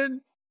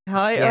 Orion.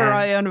 Hi, Yeah.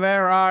 Orion,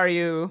 where are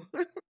you?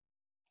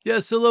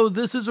 Yes, hello,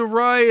 this is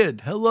Orion.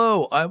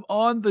 Hello, I'm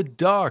on the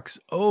docks.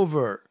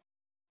 Over.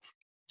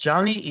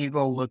 Johnny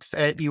Eagle looks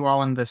at you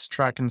all in this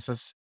truck and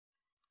says,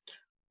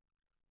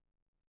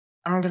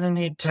 I'm gonna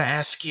need to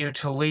ask you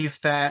to leave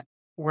that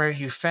where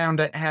you found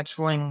it,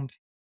 hatchling.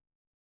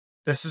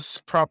 This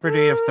is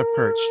property of the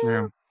perch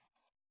now.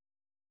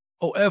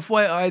 Oh,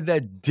 FYI,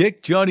 that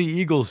dick Johnny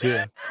Eagle's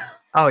here.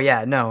 Oh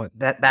yeah, no,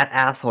 that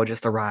asshole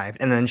just arrived,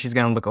 and then she's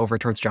gonna look over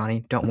towards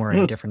Johnny. Don't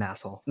worry, different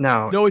asshole.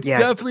 No, No, it's yeah,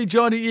 definitely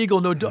Johnny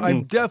Eagle. No,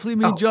 I definitely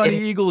mean Oh, Johnny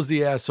it- Eagle's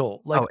the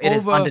asshole. Like, it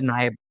is Ova.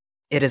 undeniable.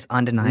 It is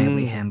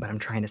undeniably him, but I'm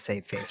trying to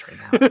save face right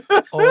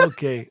now.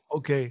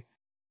 Okay.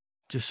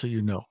 Just so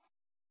you know.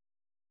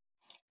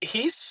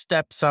 He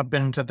steps up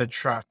into the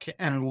truck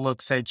and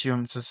looks at you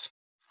and says,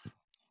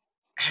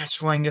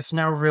 Hatchling, it's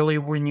now really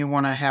when you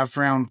want to have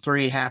round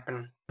 3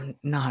 happen. I'm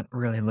not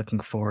really looking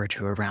forward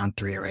to a round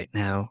 3 right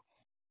now.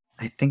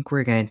 I think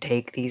we're gonna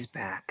take these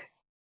back,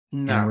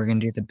 and No. we're gonna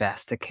do the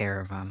best to care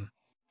of them,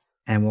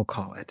 and we'll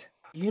call it.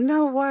 You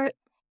know what?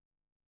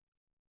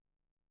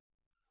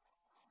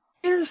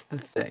 Here's the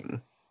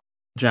thing,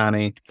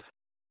 Johnny.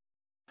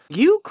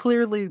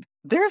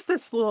 There's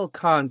this little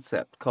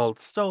concept called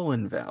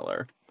stolen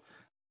valor.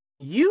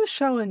 You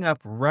showing up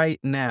right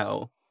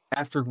now,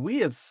 after we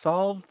have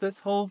solved this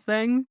whole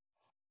thing,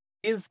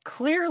 is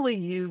clearly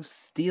you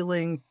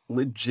stealing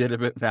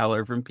legitimate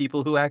valor from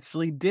people who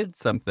actually did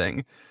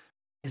something.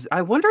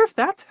 I wonder if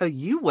that's how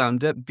you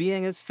wound up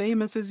being as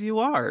famous as you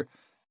are.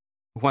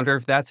 I wonder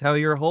if that's how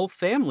your whole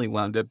family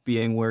wound up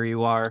being where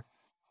you are.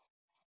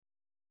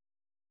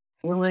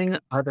 Killing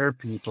other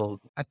people.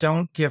 I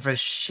don't give a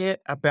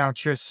shit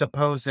about your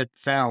supposed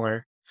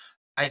valor.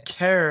 I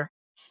care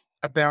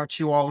about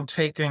you all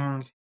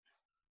taking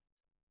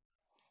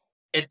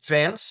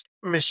advanced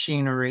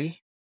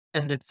machinery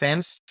and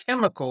advanced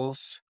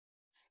chemicals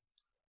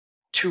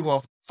to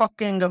a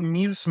fucking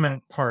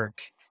amusement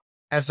park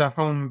as a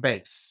home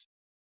base.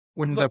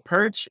 When the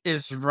perch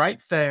is right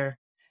there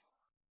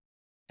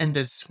and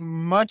is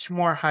much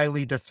more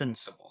highly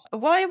defensible.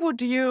 Why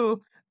would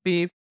you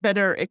be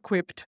better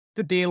equipped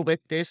to deal with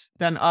this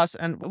than us?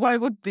 And why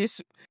would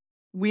this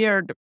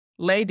weird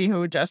lady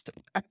who just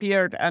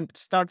appeared and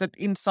started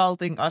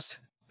insulting us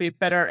be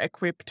better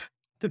equipped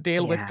to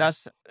deal with Yeah.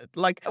 us?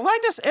 Like, why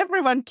does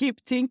everyone keep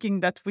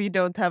thinking that we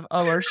don't have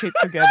our shit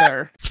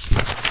together?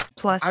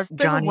 Plus, I've been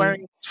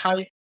Johnny,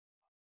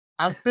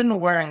 I've been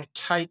wearing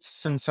tights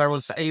since I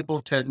was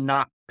able to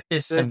not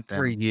piss in Good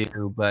for them.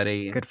 you,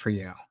 buddy. good for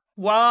you.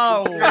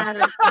 Wow.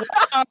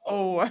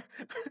 Wow.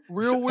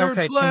 Real weird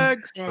Okay,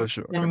 flags. Oh,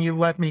 sure. Can you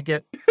let me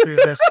get through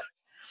this?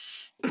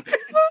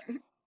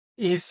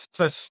 He's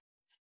just,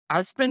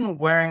 I've been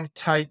wearing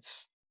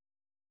tights.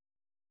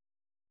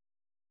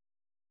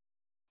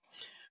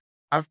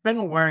 I've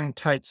been wearing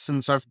tights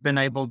since I've been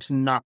able to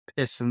not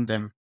piss in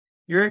them.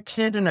 You're a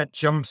kid in a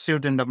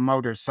jumpsuit and a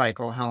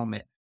motorcycle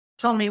helmet.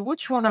 Tell me,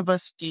 which one of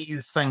us do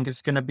you think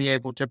is going to be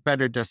able to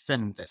better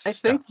defend this I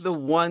think stuff? the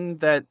one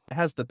that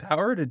has the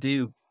power to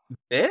do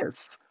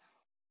this.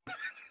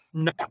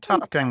 Not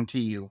talking to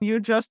you. You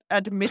just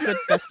admitted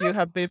that you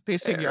have been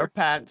pissing your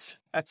pants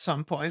at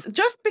some point.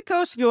 Just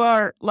because you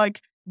are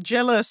like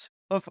jealous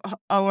of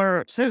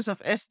our sense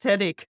of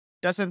aesthetic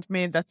doesn't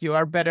mean that you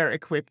are better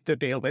equipped to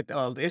deal with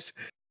all this.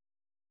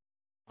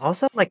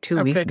 Also, like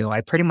 2 weeks Okay. ago,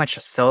 I pretty much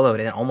soloed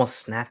and almost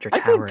snapped your I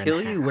tower could in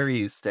kill you half. where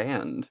you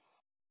stand.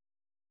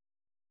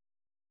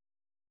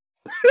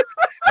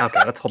 Okay,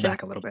 let's hold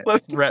back a little bit.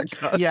 Let's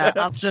retcon Yeah, that.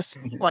 I'm just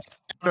like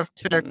out of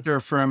character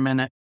for a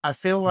minute. I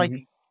feel like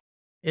Mhm.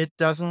 it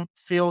doesn't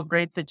feel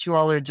great that you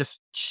all are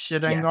just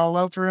shitting Yeah. all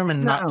over him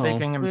and not No.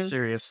 taking him Mm,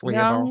 seriously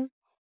at all.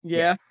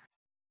 Yeah.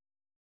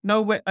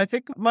 No way. I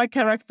think my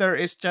character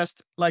is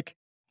just like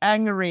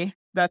angry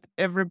that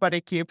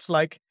everybody keeps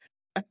like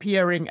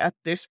appearing at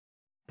this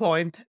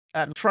point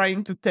and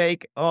trying to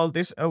take all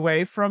this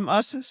away from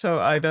us. So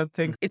I don't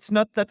think it's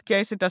not that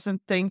Casey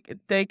doesn't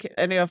take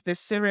any of this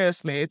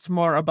seriously. It's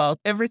more about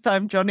every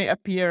time Johnny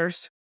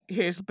appears,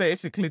 he's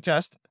basically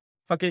just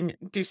fucking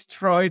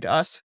destroyed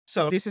us.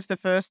 So this is the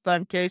first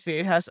time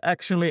Casey has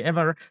actually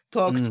ever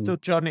talked to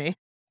Johnny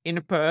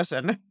in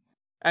person.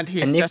 And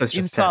he's Nick just was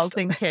just pissed.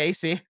 insulting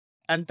Casey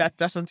and that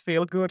doesn't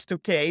feel good to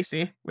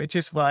Casey, which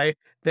is why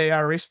they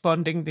are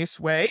responding this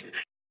way.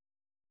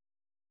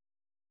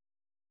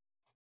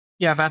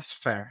 Yeah, that's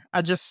fair.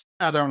 I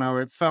don't know.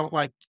 It felt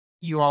like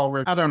you all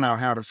were, I don't know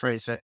how to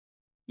phrase it.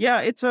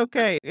 Yeah, it's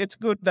okay. It's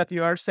good that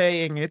you are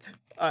saying it.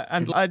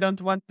 And I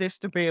don't want this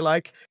to be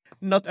like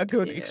not a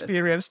good Yeah.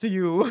 experience to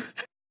you.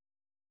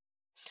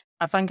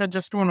 I think I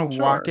just want to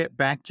walk Sure. it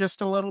back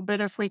just a little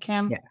bit if we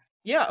can. Yeah.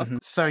 Yeah,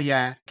 Mhm. So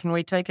yeah, can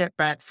we take it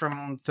back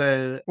from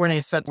when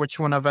he said which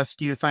one of us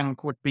do you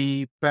think would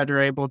be better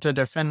able to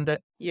defend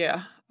it?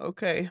 yeah,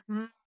 okay.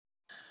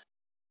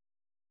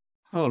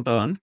 Hold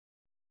on.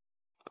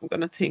 I'm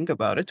gonna think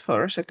about it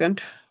for a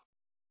second.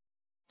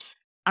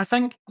 I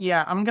think,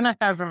 yeah, I'm gonna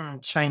have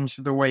him change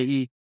the way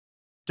he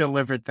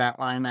delivered that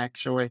line,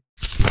 actually.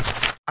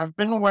 I've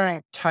been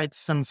wearing tights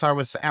since I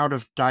was out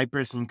of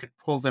diapers and could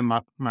pull them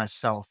up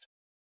myself.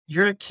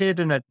 You're a kid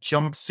in a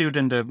jumpsuit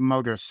and a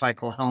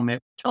motorcycle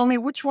helmet. Tell me,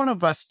 which one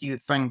of us do you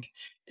think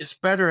is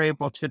better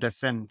able to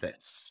defend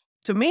this?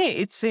 To me,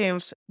 it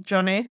seems,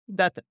 Johnny,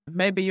 that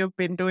maybe you've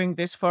been doing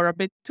this for a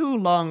bit too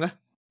long.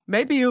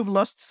 Maybe you've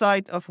lost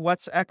sight of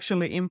what's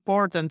actually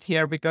important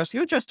here because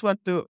you just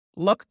want to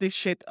lock this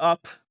shit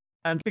up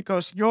and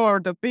because you're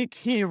the big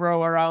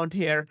hero around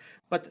here.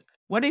 But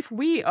what if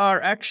we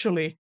are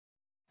actually,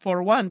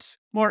 for once,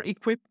 more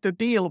equipped to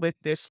deal with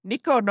this?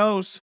 Nico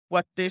knows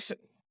what this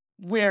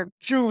weird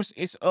juice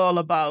is all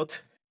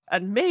about.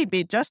 And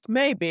maybe, just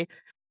maybe,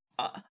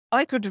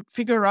 I could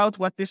figure out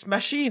what this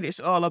machine is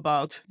all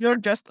about. You're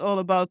just all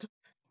about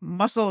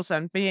muscles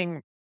and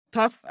being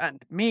tough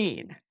and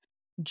mean.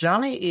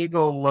 Johnny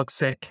Eagle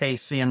looks at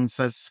Casey and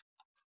says,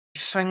 I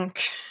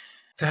think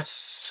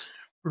that's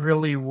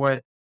really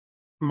what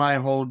my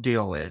whole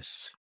deal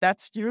is.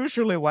 That's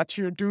usually what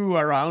you do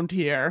around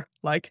here.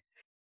 Like,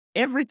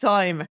 every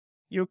time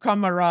you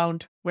come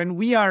around when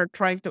we are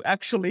trying to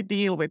actually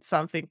deal with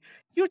something,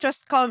 you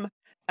just come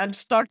and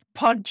start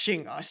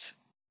punching us.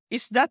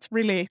 Is that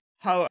really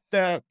how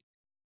the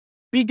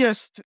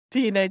biggest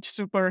teenage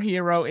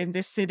superhero in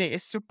this city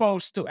is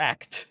supposed to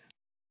act?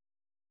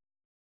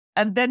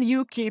 And then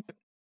you keep,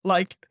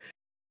 like,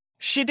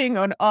 shitting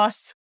on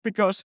us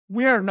because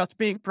we're not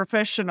being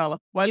professional,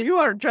 while you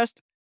are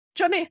just,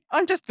 Johnny,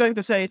 I'm just going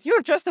to say it,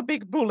 you're just a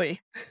big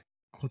bully.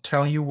 I'll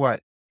tell you what,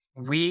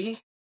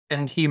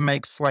 and he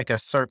makes like a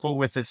circle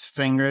with his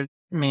finger,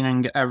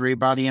 meaning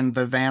everybody in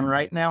the van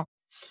right now,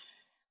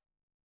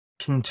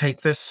 can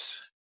take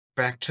this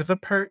back to the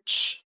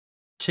perch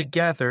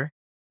together,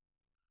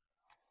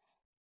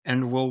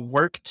 and we'll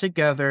work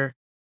together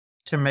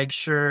to make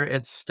sure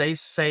it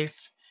stays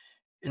safe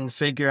and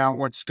figure out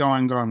what's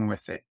going on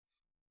with it.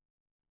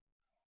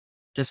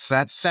 Does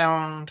that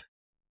sound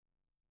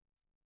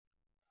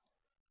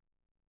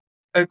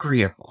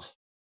agreeable?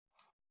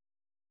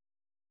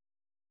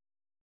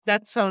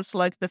 That sounds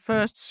like the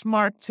first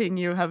smart thing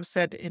you have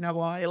said in a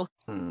while.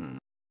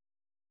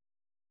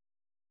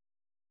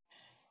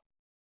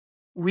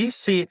 We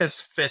see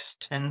his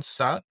fist tense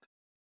up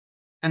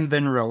and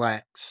then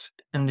relax,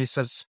 and he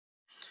says,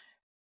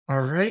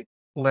 all right,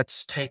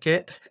 let's take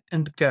it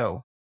and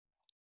go.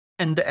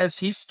 And as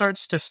he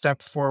starts to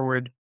step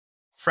forward,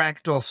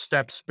 Fractal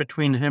steps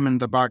between him and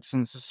the box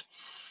and says,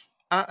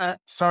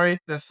 sorry,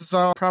 this is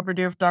all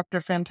property of Dr.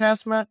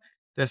 Phantasma.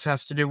 This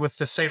has to do with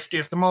the safety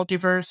of the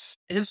multiverse.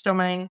 His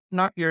domain,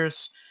 not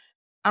yours.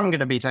 I'm going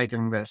to be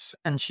taking this.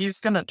 And she's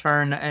going to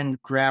turn and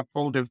grab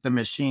hold of the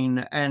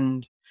machine,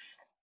 and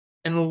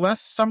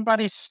unless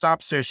somebody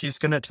stops her, she's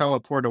going to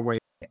teleport away.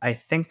 I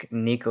think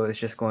Nico is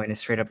just going to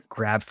straight up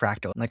grab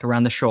Fractal, like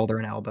around the shoulder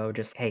and elbow,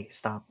 just, hey,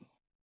 stop.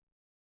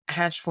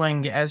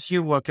 Hatchling, as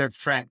you look at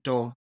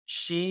Fractal,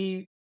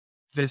 she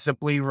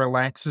visibly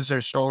relaxes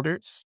her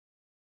shoulders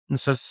and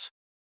says,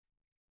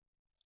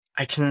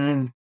 I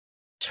can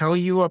tell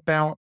you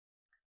about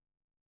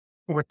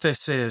what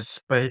this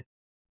is, but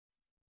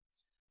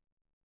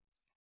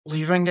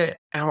leaving it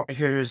out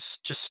here is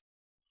just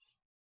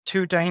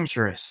too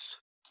dangerous.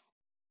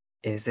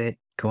 Is it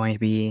going to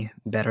be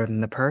better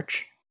than the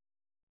perch?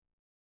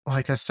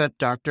 Like I said,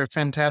 Dr.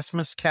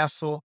 Phantasma's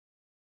castle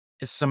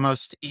is the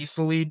most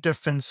easily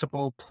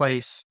defensible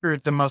place, or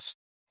the most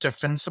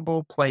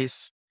defensible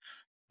place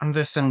on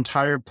this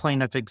entire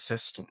plane of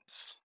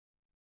existence.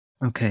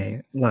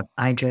 Okay, look,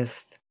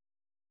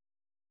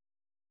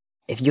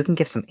 if you can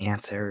give some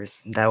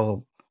answers, that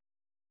will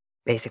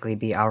basically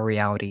be our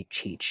reality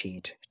cheat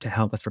sheet to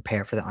help us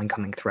prepare for the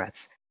oncoming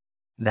threats.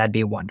 That'd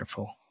be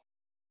wonderful.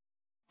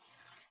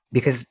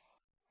 Because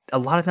a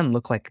lot of them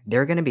look like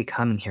they're going to be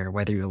coming here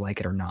whether you like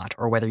it or not,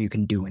 or whether you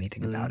can do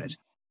anything about it.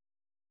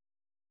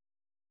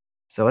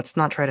 So let's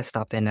not try to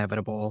stop the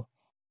inevitable,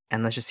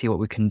 and let's just see what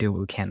we can do,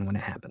 what we can when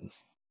it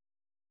happens.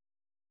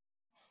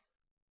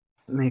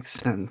 Makes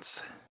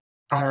sense.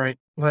 All right,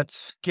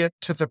 let's get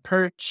to the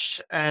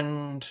perch,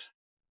 and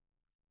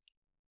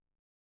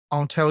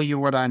I'll tell you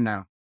what I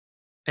know.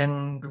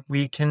 And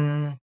we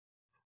can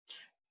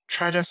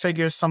try to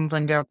figure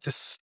something out.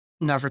 This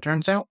never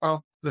turns out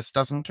well. This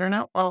doesn't turn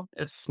out well.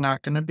 It's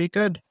not going to be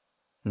good.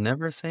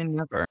 Never say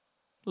never.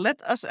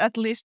 let us at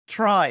least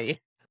try.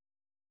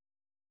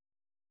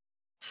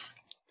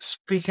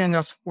 Speaking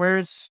of,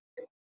 where's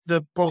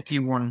the bulky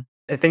one?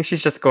 I think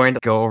she's just going to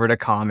go over to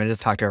Calm and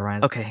just talk to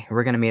Orion. Okay,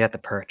 we're gonna meet at the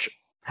perch.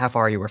 How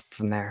far are you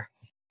from there?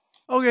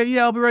 Okay,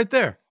 yeah, I'll be right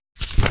there.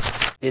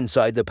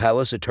 Inside the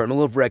Palace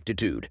Eternal of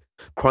Rectitude,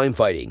 crime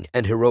fighting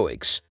and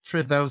heroics.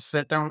 For those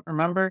that don't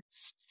remember,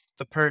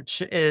 the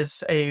Perch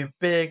is a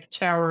big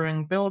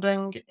towering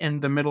building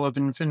in the middle of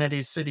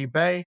Infinity City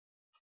Bay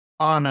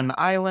on an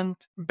island.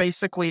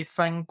 Basically,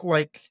 think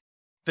like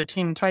the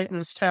Teen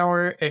Titans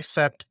Tower,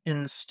 except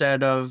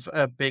instead of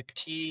a big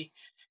T,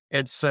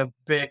 it's a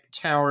big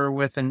tower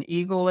with an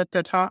eagle at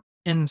the top.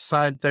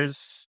 Inside,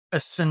 there's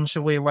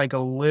essentially like a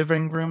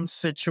living room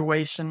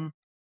situation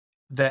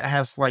that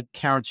has like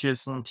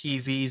couches and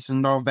TVs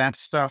and all that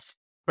stuff,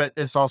 but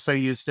is also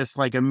used as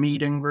like a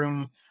meeting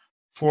room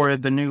for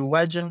the new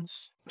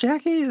legends.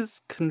 Jackie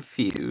is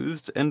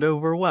confused and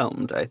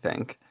overwhelmed, I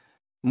think.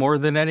 More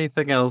than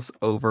anything else,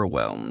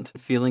 overwhelmed.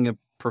 Feeling a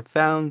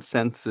profound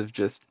sense of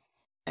just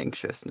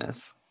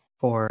anxiousness.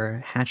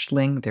 For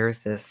Hatchling, there's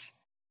this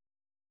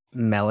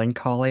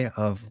melancholy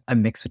of a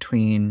mix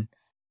between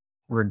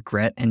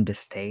regret and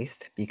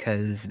distaste,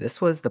 because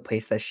this was the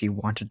place that she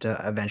wanted to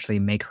eventually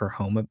make her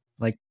home,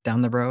 like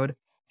down the road.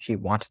 She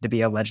wanted to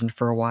be a legend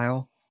for a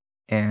while,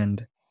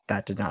 and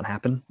that did not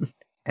happen.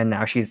 And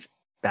now she's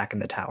back in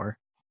the tower.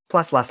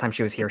 Plus, last time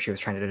she was here, she was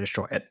trying to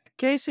destroy it.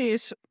 Casey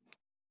is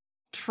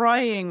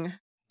trying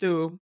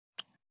to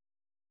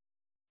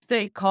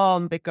stay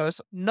calm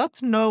because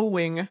not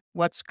knowing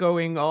what's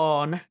going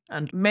on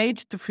and made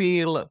to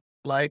feel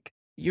like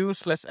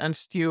useless and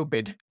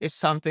stupid is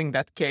something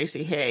that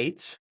Casey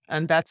hates.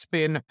 And that's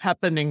been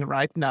happening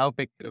right now,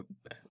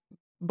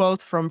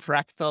 both from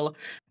Fractal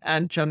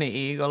and Johnny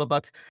Eagle.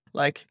 But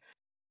like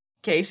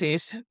Casey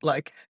is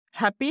like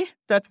happy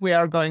that we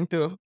are going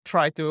to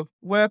try to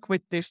work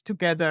with this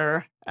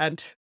together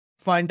and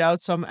find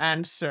out some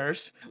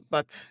answers.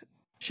 But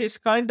she's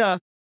kind of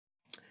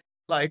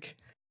like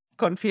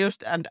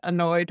confused and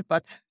annoyed,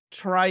 but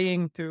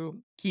trying to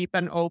keep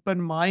an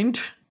open mind.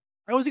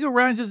 I was thinking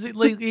Ryan's just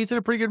like he's in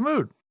a pretty good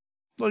mood.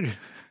 Look,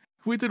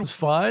 we did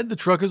fine. The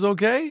truck is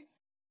okay.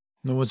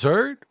 No one's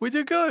hurt. We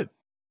did good.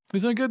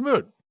 He's in a good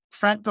mood.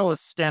 Fractal is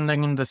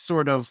standing in the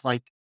sort of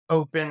like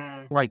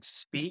open like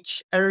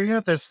speech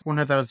area. There's one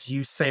of those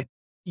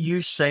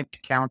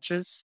U-shaped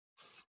couches,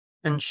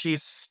 and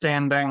she's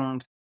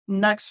standing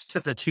next to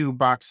the two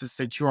boxes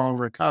that you all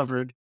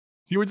recovered.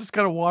 You were just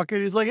kind of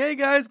walking. He's like, "Hey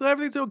guys, glad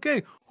everything's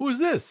okay. Who's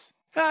this?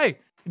 Hey!"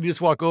 And you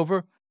just walk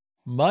over.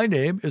 My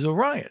name is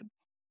Orion.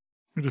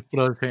 He just put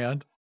out his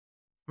hand.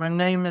 My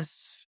name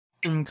is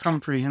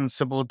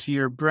incomprehensible to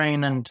your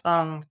brain and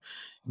tongue.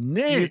 You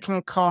Nick,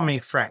 can call me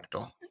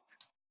Fractal.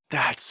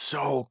 that's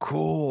so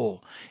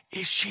cool.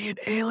 Is she an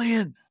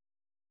alien?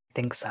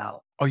 Think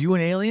so. Are you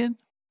an alien?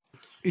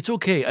 It's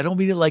okay. I don't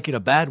mean it like in a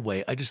bad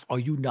way. Are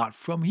you not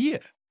from here?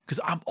 Because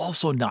I'm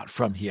also not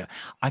from here.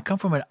 I come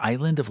from an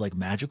island of like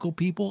magical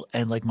people,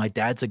 and like my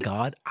dad's a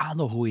god. I don't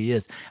know who he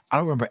is. I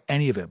don't remember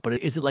any of it, but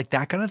is it like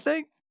that kind of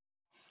thing?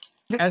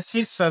 As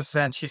he says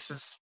that, she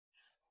says,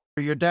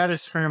 your dad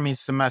is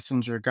Hermes, the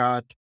messenger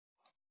god.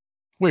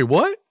 Wait,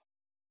 what?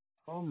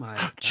 Oh my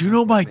god. Do you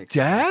know that my makes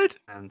so much dad?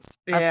 sense.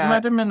 I've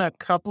met him in a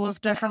couple of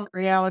different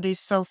realities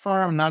so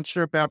far. I'm not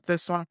sure about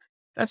this one.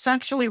 That's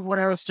actually what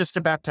I was just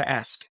about to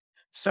ask.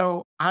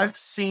 So I've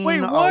seen Wait,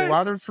 a what?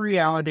 lot of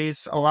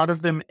realities, a lot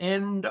of them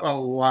end, a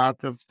lot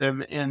of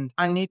them end.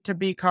 I need to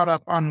be caught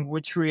up on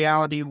which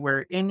reality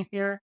we're in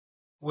here,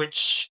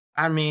 which,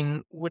 I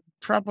mean, would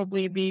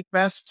probably be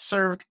best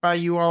served by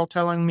you all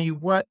telling me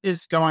what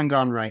is going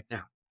on right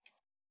now.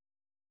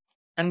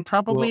 And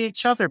probably Well-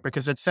 each other,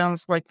 because it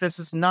sounds like this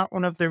is not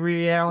one of the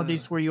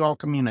realities where you all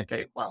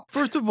communicate well.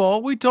 First of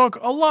all, we talk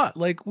a lot.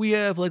 Like we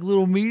have like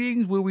little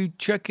meetings where we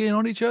check in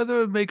on each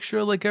other and make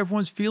sure like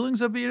everyone's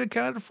feelings are being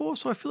accounted for.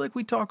 So I feel like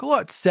we talk a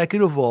lot.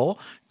 Second of all,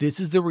 this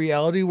is the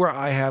reality where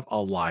I have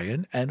a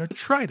lion and a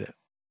trident.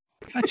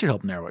 That should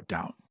help narrow it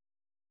down.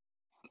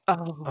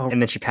 Oh, And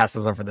then she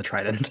passes over the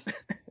trident.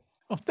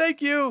 Oh,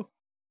 thank you.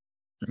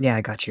 Yeah,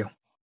 I got you.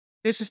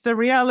 This is the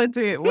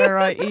reality where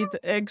I eat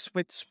eggs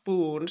with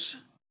spoons.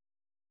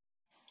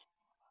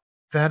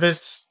 That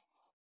is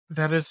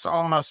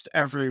almost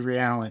every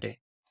reality.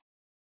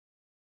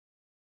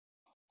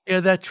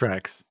 Yeah, that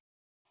tracks.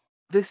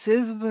 this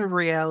is the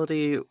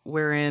reality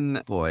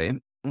wherein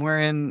I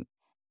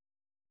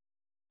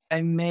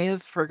may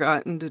have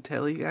forgotten to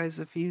tell you guys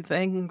a few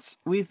things.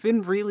 We've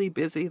been really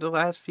busy the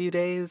last few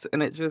days,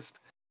 and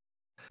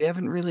we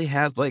haven't really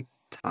had like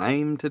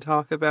time to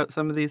talk about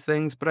some of these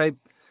things, but I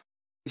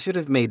should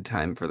have made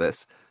time for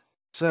this.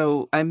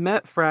 So I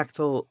met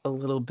Fractal a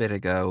little bit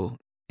ago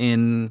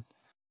in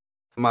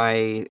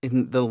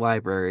the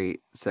library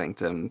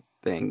sanctum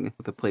thing,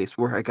 the place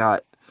where I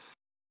got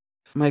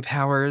my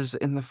powers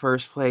in the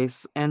first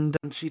place, and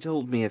she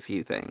told me a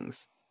few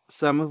things,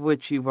 some of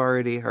which you've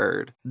already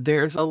heard.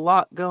 There's a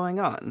lot going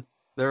on.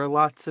 There are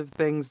lots of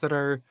things that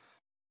are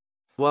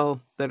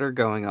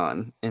going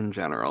on in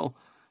general.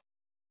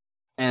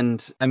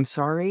 And I'm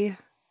sorry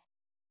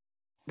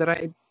that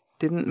I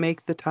didn't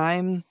make the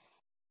time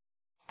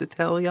to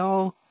tell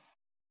y'all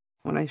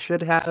when I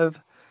should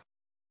have.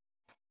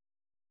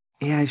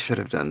 Yeah, I should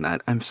have done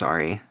that. I'm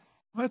sorry.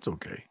 That's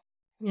okay.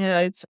 Yeah,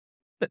 it's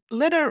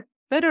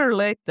better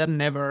late than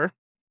never.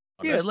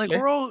 Yeah, like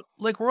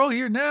Honestly. we're all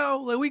here now.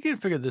 Like we can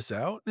figure this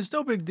out. It's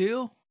no big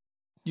deal.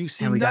 You And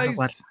seem we gotta let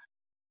nice.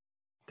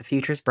 the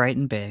future's bright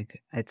and big.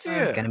 It's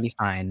Yeah. gonna be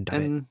fine. Dot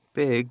it. And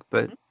big,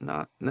 but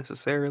not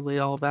necessarily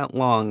all that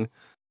long.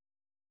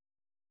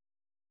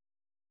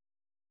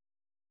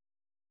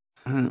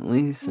 At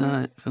least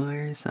not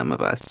for some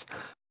of us.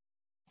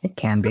 It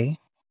can be.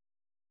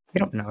 We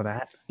don't know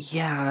that.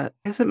 Yeah,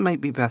 I guess it might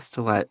be best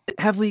to let.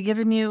 Have we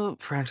given you,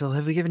 Fractal,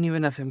 have we given you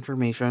enough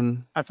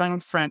information? I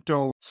think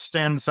Fractal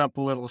stands up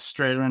a little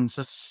straighter and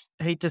just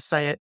hate to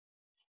say it.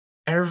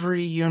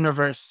 Every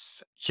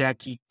universe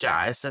Jackie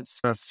dies. That's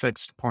a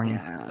fixed point.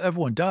 Yeah.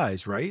 Everyone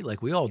dies, right?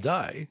 Like we all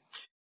die.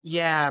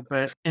 Yeah,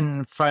 but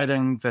in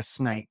fighting the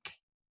snake.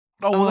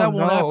 Oh, well, Oh, that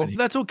won't no. happen.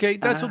 That's okay.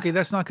 That's Uh, okay.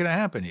 That's not going to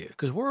happen here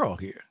because we're all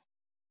here.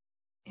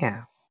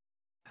 Yeah.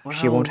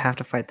 She won't well, have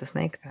to fight the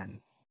snake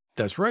then.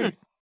 That's right.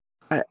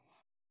 I-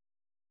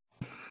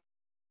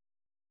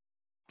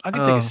 I can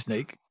take Oh. a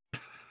snake.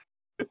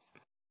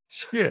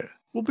 Yeah,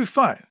 we'll be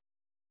fine.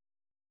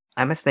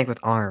 I'm a snake with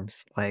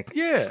arms. Like,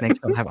 Yeah. snakes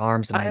don't have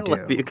arms and I, I do.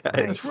 love you guys.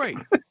 That's right.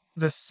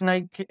 The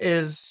snake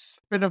is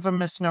a bit of a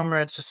misnomer.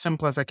 It's a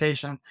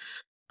simplification.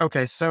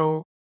 Okay,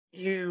 so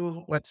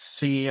let's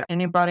see.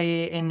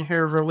 Anybody in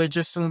here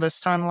religious in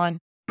this timeline?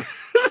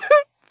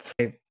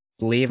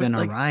 Believe in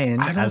But, like, Orion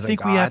I don't as a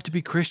think god. we have to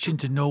be Christian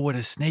to know what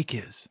a snake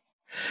is.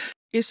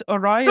 Is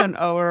Orion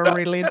our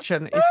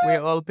religion if we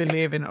all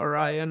believe in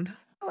Orion?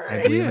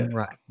 I believe in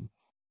Orion.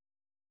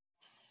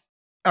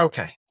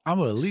 Okay, I'm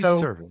an elite so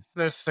service.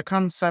 there's the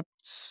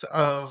concepts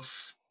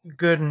of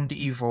good and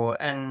evil,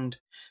 and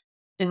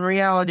in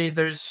reality,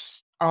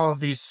 there's all of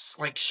these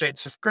like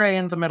shades of gray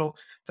in the middle.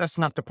 That's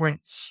not the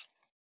point.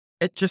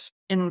 It just,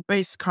 in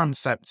base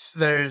concepts,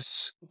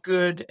 there's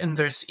good and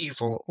there's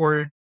evil,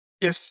 or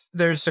if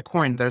there's a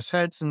coin, there's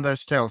heads and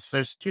there's tails.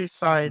 There's two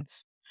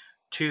sides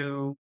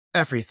to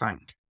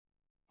everything.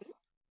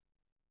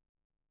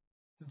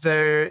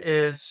 There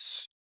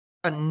is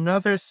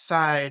another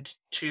side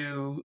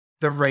to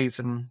the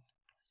raven,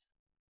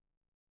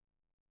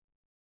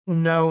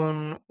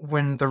 known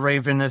when the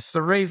raven is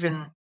the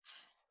raven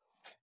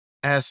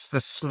as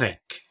the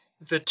snake.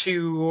 The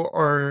two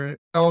are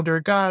elder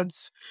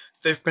gods.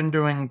 They've been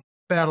doing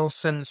battle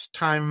since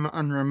time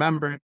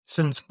unremembered,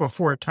 since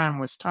before time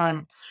was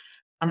time.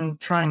 I'm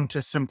trying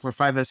to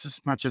simplify this as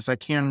much as I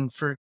can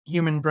for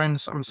human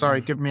brains. I'm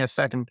sorry, give me a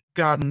second.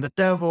 God and the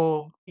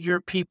devil,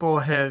 your people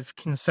have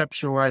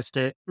conceptualized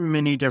it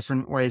many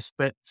different ways,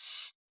 but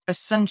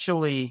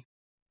essentially,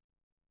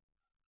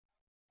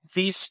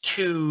 these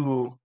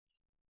two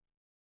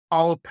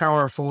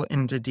all-powerful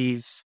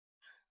entities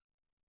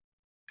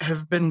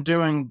have been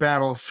doing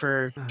battle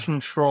for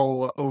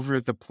control over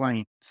the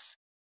planes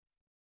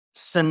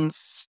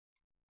since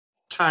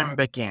time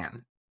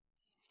began.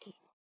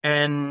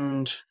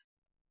 And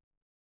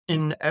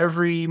in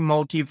every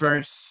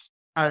multiverse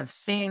I've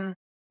seen,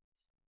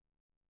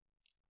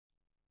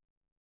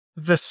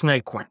 the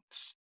snake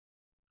wins.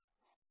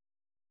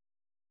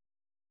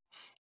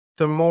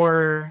 The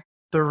more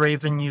the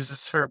raven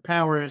uses her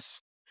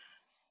powers,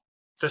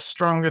 the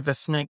stronger the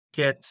snake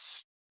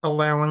gets,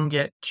 allowing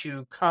it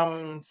to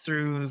come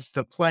through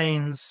the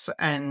planes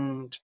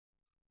and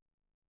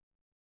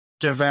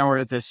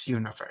devour this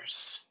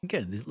universe.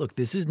 Again, look,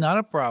 this is not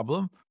a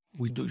problem.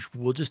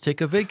 We'll just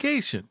take a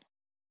vacation.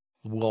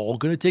 We're all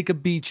going to take a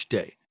beach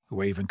day.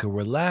 Raven can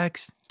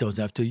relax,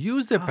 doesn't have to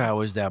use their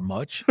powers that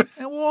much,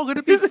 and we're all going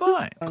to be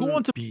fine. Go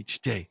on to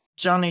beach day.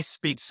 Johnny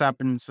speaks up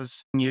and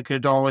says, you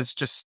could always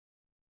just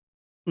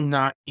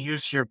not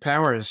use your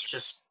powers,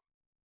 just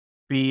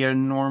be a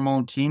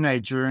normal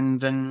teenager,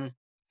 and then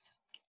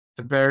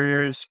the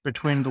barriers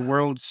between the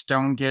worlds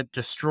don't get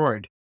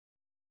destroyed.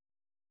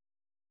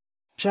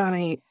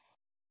 Johnny,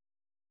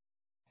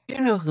 you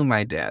know who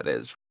my dad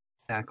is,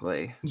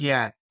 exactly.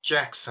 Yeah,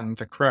 Jackson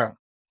the Crow.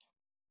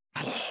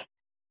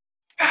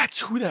 That's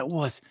who that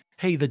was.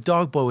 Hey, the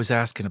dog boy was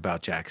asking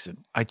about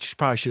Jackson. I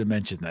probably should have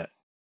mentioned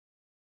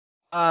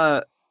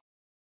that.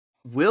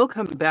 We'll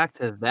come back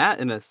to that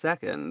in a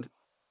second.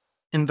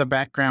 In the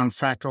background,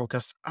 Fractal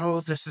goes,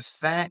 oh, this is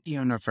that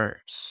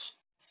universe.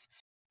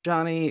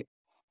 Johnny,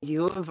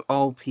 you of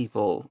all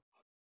people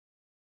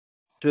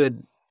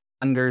should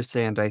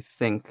understand, I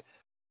think,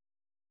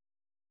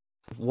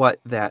 what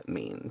that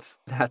means.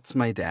 That's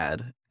my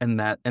dad,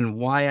 and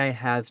why I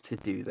have to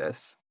do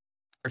this.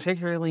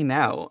 Particularly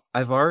now.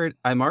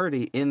 I'm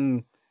already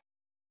in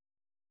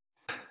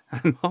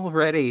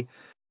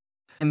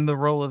the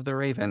role of the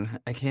Raven.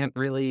 I can't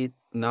really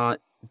not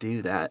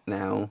do that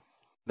now.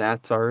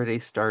 That's already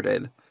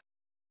started.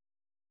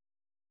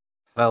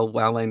 Well,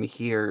 while I'm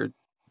here,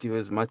 do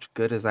as much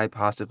good as I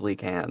possibly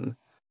can.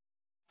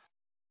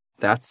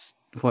 That's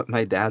what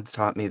my dad's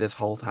taught me this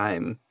whole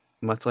time.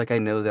 Much like I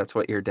know that's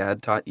what your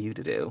dad taught you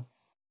to do.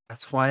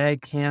 That's why I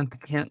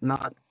can't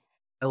not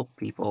help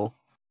people.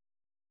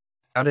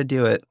 Gotta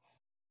do it.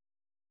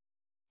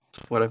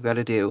 That's what I've got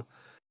to do.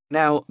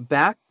 Now,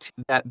 back to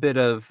that bit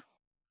of.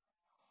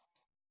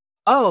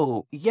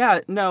 Oh, yeah,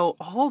 no,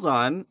 hold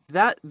on.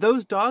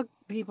 Those dog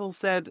people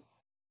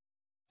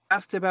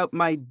asked about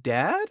my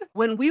dad?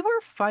 When we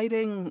were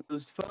fighting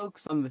those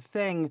folks on the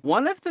thing,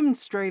 one of them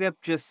straight up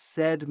just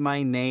said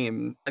my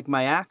name, like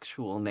my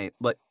actual name,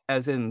 like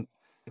as in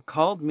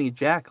called me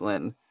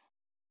Jacqueline.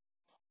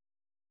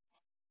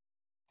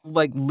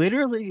 Like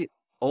literally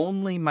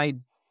only my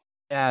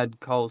dad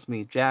calls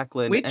me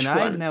Jacqueline, and Which I'm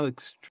one? now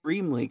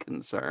extremely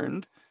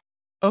concerned.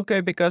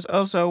 Okay, because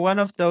also one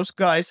of those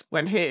guys,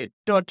 when he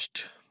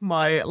dodged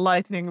my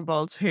lightning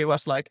bolts, he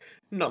was like,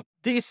 "Not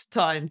this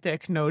time,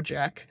 Techno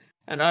Jack."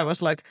 And I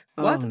was like,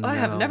 "What? Oh I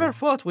have never no.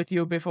 fought with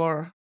you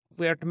before,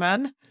 weird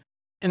man."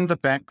 In the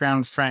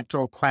background,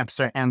 Fractal claps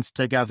her hands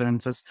together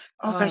and says,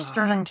 "Oh, they're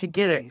starting to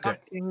get it. Good.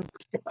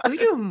 Do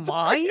you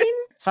mind?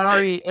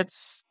 Sorry,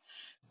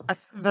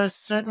 there's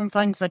certain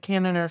things I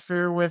can't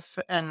interfere with,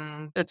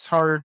 and it's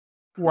hard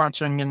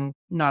watching and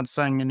not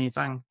saying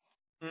anything."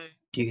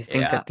 Do you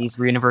think Yeah. that these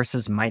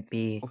universes might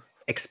be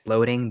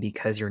exploding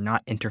because you're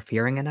not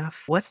interfering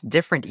enough? What's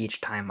different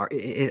each time?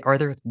 Are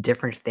there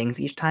different things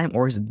each time,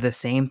 or is it the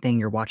same thing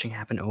you're watching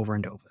happen over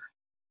and over?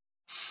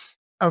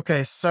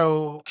 Okay,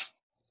 so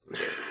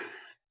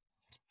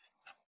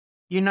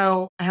you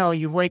know how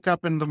you wake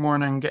up in the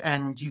morning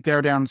and you go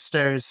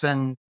downstairs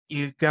and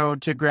you go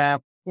to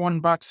grab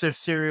one box of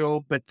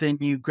cereal, but then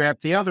you grab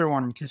the other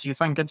one because you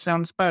think it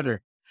sounds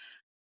better.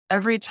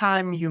 Every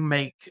time you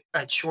make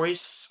a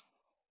choice,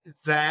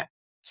 that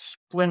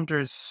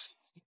splinters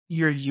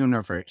your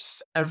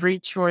universe. Every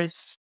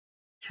choice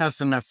has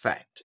an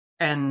effect.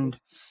 And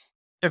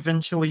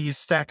eventually you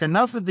stack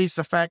enough of these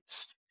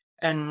effects,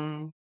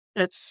 and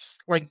it's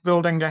like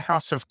building a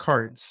house of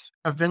cards.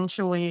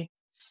 Eventually,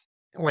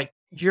 like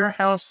your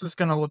house is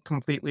going to look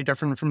completely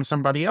different from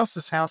somebody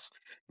else's house,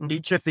 and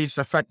each of these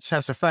effects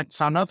has effects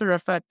on other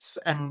effects,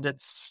 and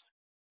it's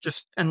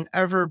just an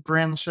ever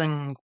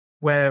branching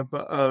web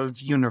of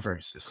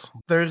universes.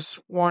 There's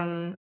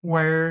one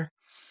where,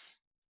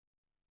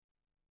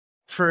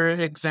 for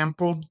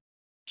example,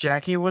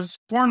 Jackie was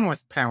born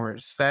with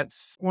powers.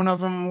 That's one of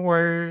them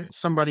where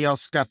somebody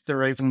else got the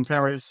raven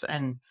powers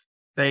and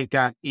they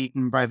got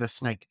eaten by the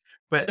snake,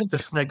 but the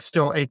snake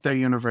still ate their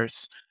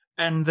universe.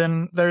 And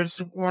then there's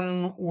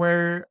one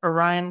where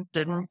Orion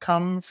didn't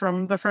come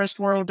from the first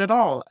world at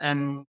all,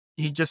 and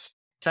he just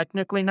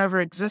technically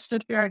never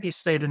existed here. He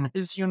stayed in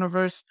his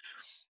universe,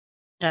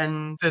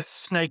 and this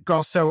snake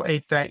also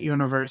ate that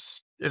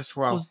universe as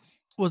well.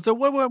 Was there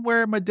one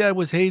where my dad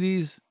was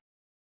Hades?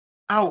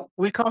 Oh,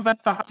 we call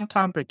that the Hot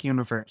Topic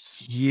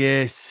universe.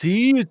 Yes,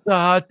 see, it's a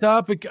hot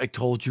topic. I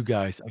told you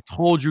guys.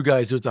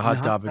 it was a hot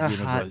Not topic the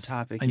universe.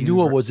 Hot Topic I knew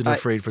I universe. wasn't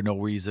afraid for no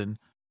reason.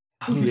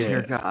 Oh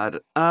dear Yeah.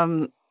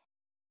 God.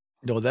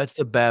 No, that's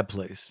the bad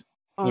place.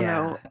 Oh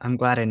yeah, no. I'm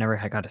glad I never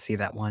got to see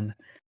that one.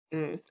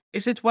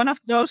 Is it one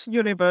of those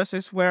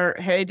universes where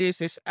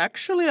Hades is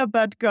actually a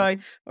bad guy,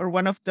 or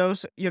one of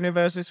those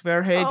universes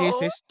where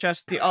Hades is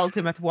just the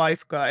ultimate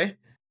wife guy?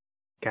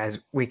 Guys,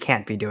 we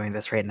can't be doing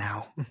this right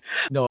now.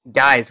 No.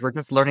 Guys, we're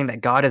just learning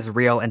that God is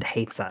real and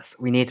hates us.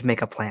 We need to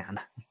make a plan.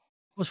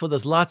 Well,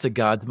 there's lots of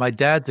gods. My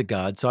dad's a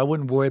god, so I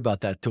wouldn't worry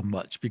about that too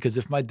much because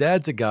if my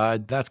dad's a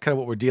god, that's kind of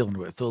what we're dealing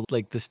with. So,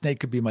 like, the snake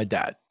could be my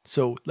dad.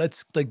 So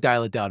let's like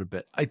dial it down a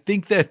bit. I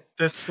think that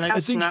The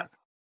snake's not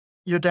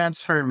your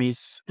dad's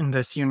Hermes in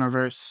this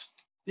universe.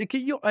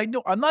 I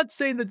know. I'm not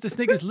saying that the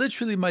snake is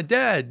literally my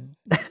dad,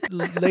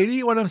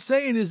 lady. What I'm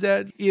saying is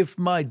that if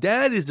my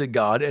dad is a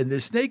god and the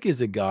snake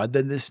is a god,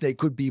 then the snake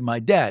could be my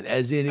dad,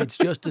 as in it's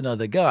just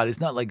another god. It's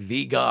not like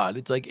the god.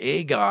 It's like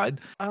a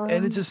god,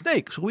 and it's a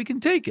snake, so we can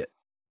take it.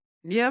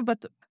 Yeah,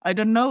 but I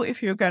don't know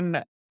if you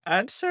can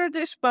answer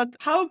this, but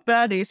how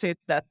bad is it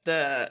that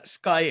the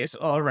sky is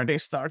already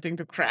starting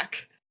to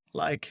crack?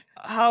 Like,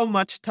 how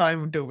much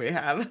time do we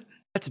have?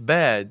 That's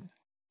bad.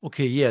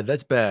 Okay, yeah,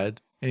 that's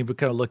bad. And he would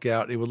kind of look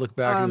out. He would look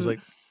back, and he was like,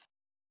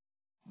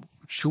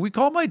 "Should we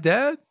call my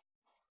dad?"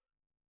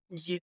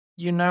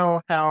 You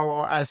know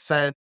how I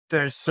said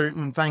there's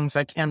certain things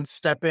I can't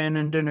step in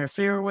and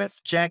interfere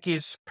with?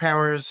 Jackie's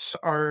powers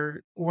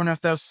are one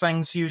of those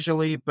things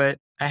usually, but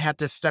I had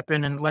to step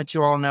in and let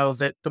you all know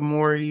that the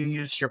more you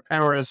use your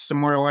powers, the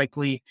more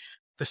likely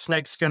the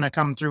snake's going to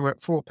come through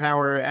at full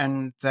power,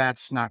 and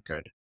that's not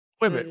good.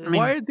 Wait a minute. I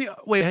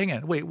mean, Hang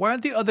on. Wait, why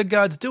aren't the other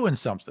gods doing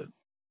something?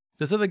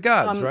 There's other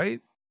gods, right?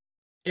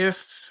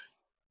 if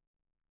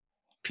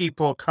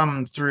people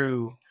come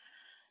through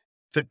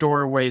the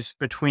doorways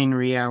between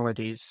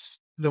realities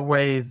the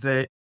way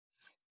that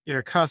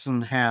your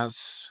cousin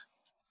has,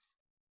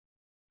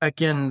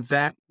 again,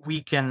 that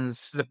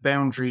weakens the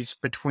boundaries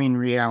between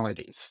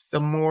realities. The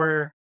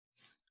more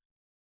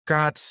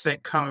gods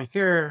that come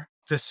here,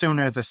 the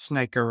sooner the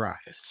snake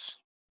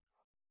arrives.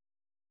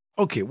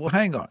 Okay, well,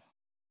 hang on.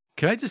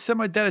 Can I just send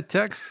my dad a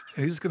text?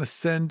 And he's just going to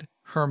send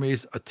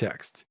Hermes a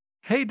text.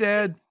 Hey,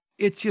 Dad,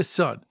 it's your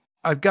son.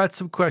 I've got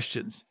some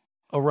questions.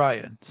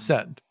 Orion,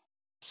 send.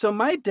 So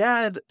my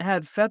dad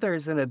had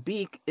feathers and a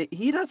beak.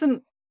 He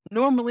doesn't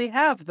normally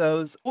have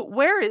those.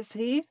 Where is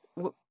he?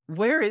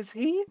 Where is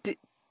he?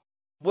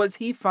 Was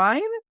he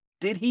fine?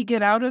 Did he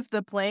get out of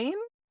the plane?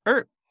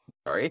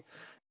 Sorry.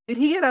 Did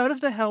he get out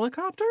of the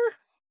helicopter?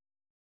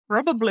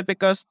 Probably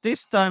because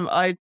this time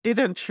I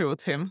didn't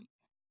shoot him.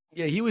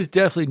 Yeah, he was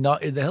definitely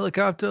not in the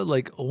helicopter.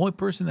 Like, one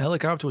person in the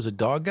helicopter was a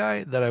dog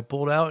guy that I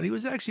pulled out, and he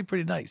was actually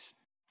pretty nice.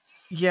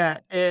 Yeah,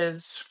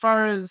 as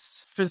far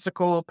as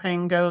physical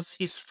pain goes,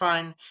 he's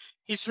fine.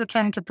 He's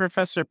returned to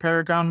Professor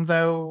Paragon,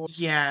 though.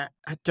 Yeah,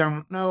 I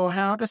don't know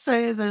how to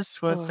say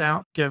this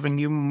without giving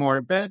you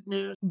more bad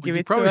news. Give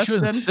You it to probably us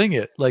shouldn't then. sing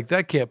it. Like,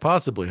 that can't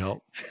possibly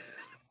help.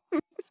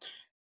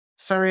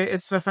 Sorry,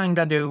 it's the thing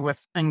I do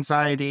with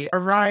anxiety.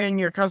 Orion,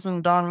 your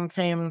cousin Don,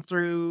 came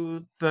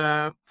through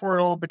the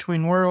portal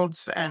between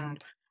worlds,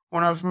 and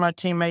one of my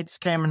teammates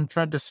came and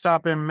tried to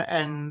stop him,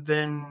 and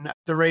then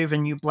the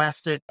Raven, you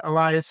blasted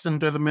Elias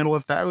into the middle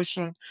of the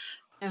ocean.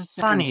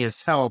 Funny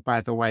as hell, by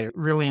the way.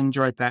 Really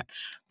enjoyed that.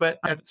 But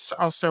it's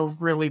also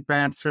really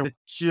bad for the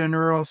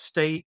general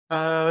state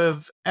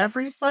of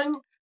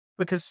everything,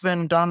 because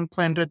then Don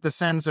planted the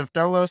sands of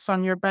Dolos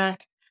on your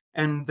back,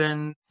 and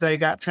then they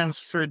got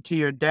transferred to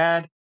your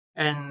dad,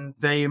 and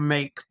they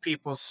make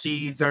people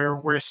see their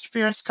worst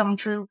fears come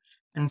true.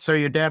 And so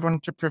your dad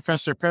went to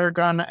Professor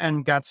Paragon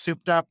and got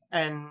souped up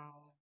in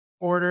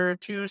order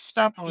to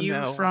stop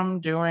you from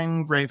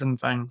doing Raven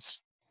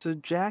things. So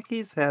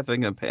Jackie's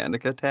having a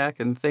panic attack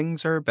and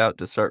things are about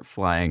to start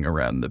flying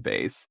around the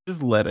base.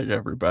 Just letting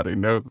everybody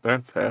know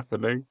that's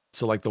happening.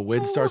 So, like, the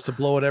wind starts to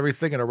blow and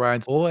everything, and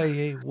Orion's,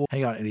 hey,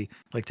 hang on. And he,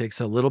 like,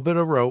 takes a little bit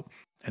of rope,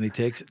 and he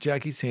takes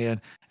Jackie's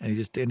hand, and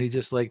he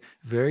just like,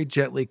 very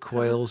gently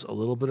coils a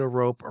little bit of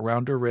rope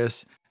around her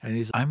wrist, and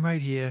he's, I'm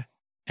right here,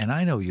 and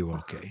I know you're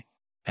okay,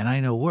 and I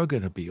know we're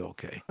going to be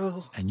okay,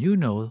 and you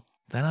know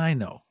that I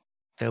know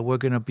that we're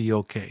going to be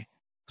okay.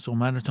 So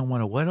no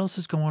matter what else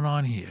is going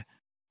on here,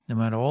 no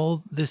matter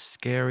all this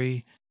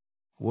scary,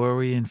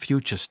 worrying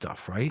future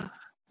stuff, right?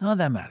 None of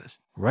that matters.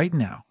 Right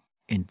now,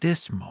 in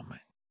this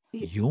moment,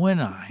 you and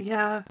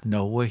I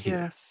know we're here.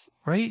 Yes.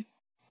 Right?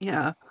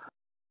 Yeah.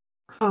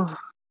 Oh.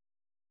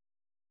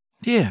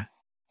 Yeah.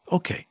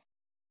 Okay.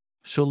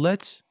 So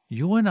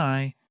you and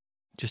I,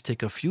 just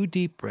take a few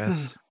deep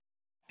breaths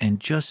and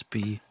just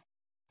be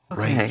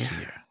right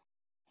here.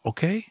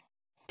 Okay?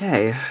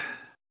 Okay.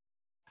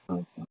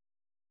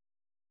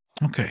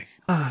 Okay.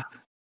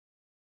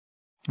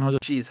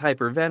 She's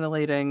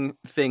hyperventilating.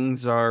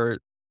 Things are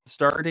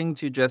starting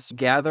to just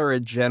gather a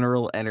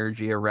general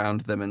energy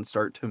around them and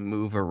start to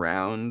move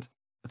around.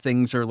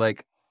 Things are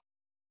like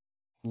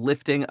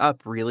lifting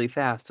up really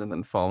fast and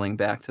then falling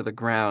back to the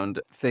ground.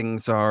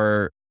 Things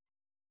are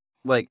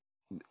like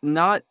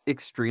not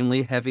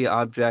extremely heavy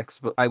objects,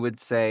 but I would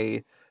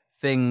say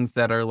things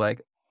that are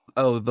like,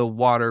 oh, the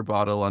water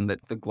bottle on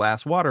the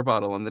glass water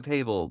bottle on the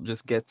table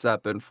just gets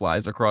up and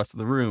flies across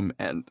the room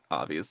and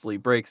obviously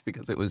breaks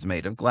because it was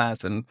made of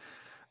glass and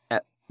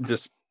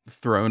just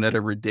thrown at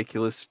a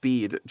ridiculous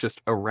speed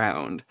just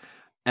around.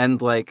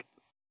 And like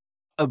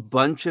a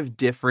bunch of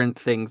different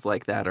things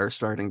like that are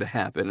starting to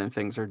happen, and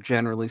things are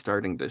generally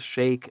starting to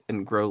shake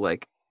and grow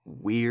like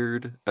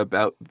weird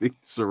about the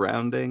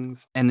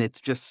surroundings. And it's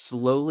just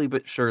slowly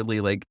but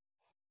surely like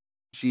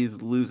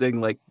she's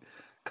losing like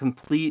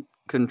complete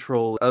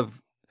control of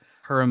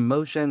her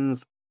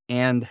emotions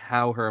and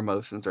how her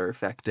emotions are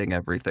affecting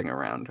everything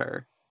around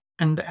her.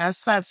 And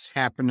as that's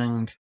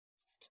happening,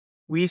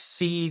 we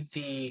see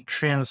the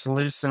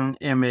translucent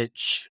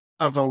image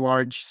of a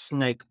large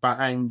snake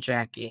behind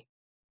Jackie.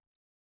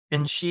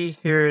 And she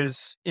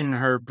hears in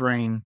her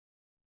brain,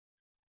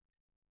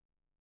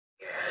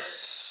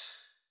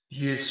 yes,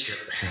 use your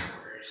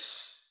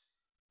powers.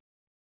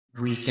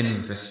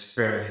 Weaken this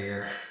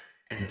barrier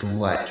and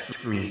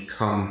let me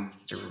come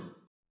through.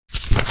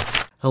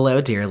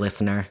 Hello, dear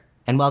listener,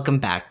 and welcome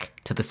back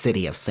to the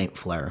city of St.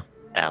 Fleur.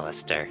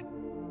 Alistair,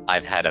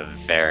 I've had a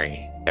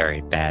very,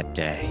 very bad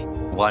day.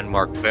 One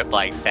more quip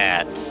like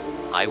that,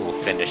 I will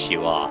finish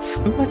you off.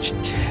 Too much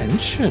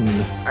tension.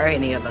 Are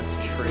any of us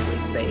truly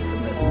safe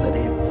in this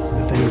city?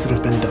 The things that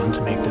have been done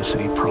to make this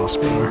city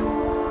prosper,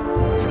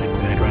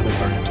 frankly, I'd rather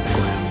burn it to the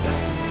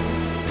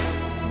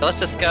ground. Let's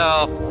just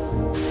go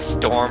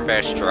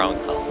Stormbear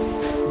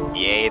Stronghold.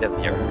 The aid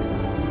of your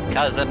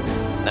cousin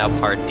is now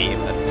part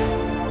demon.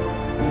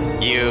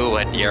 You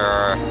and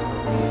your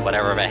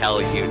whatever the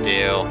hell you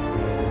do,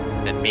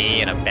 and me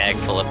and a bag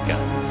full of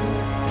guns.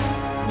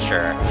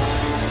 Sure.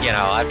 You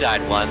know, I've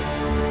died once,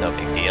 no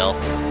big deal.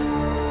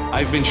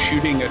 I've been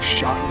shooting a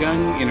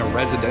shotgun in a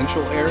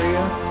residential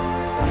area.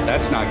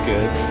 That's not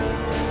good.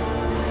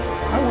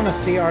 I want to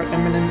see our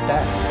imminent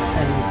death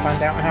and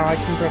find out how I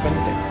can prevent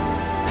it.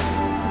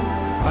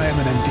 I am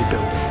an empty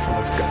building full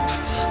of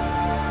ghosts.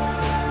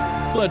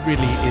 Blood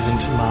really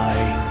isn't my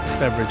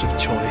beverage of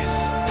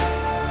choice.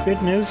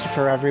 Good news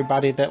for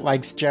everybody that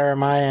likes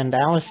Jeremiah and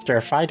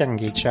Alistair fighting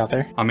each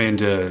other. I'm in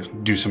to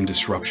do some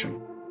disruption.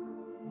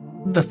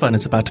 The fun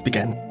is about to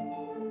begin.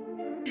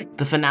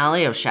 The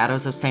finale of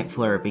Shadows of St.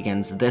 Fleur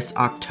begins this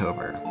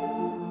October.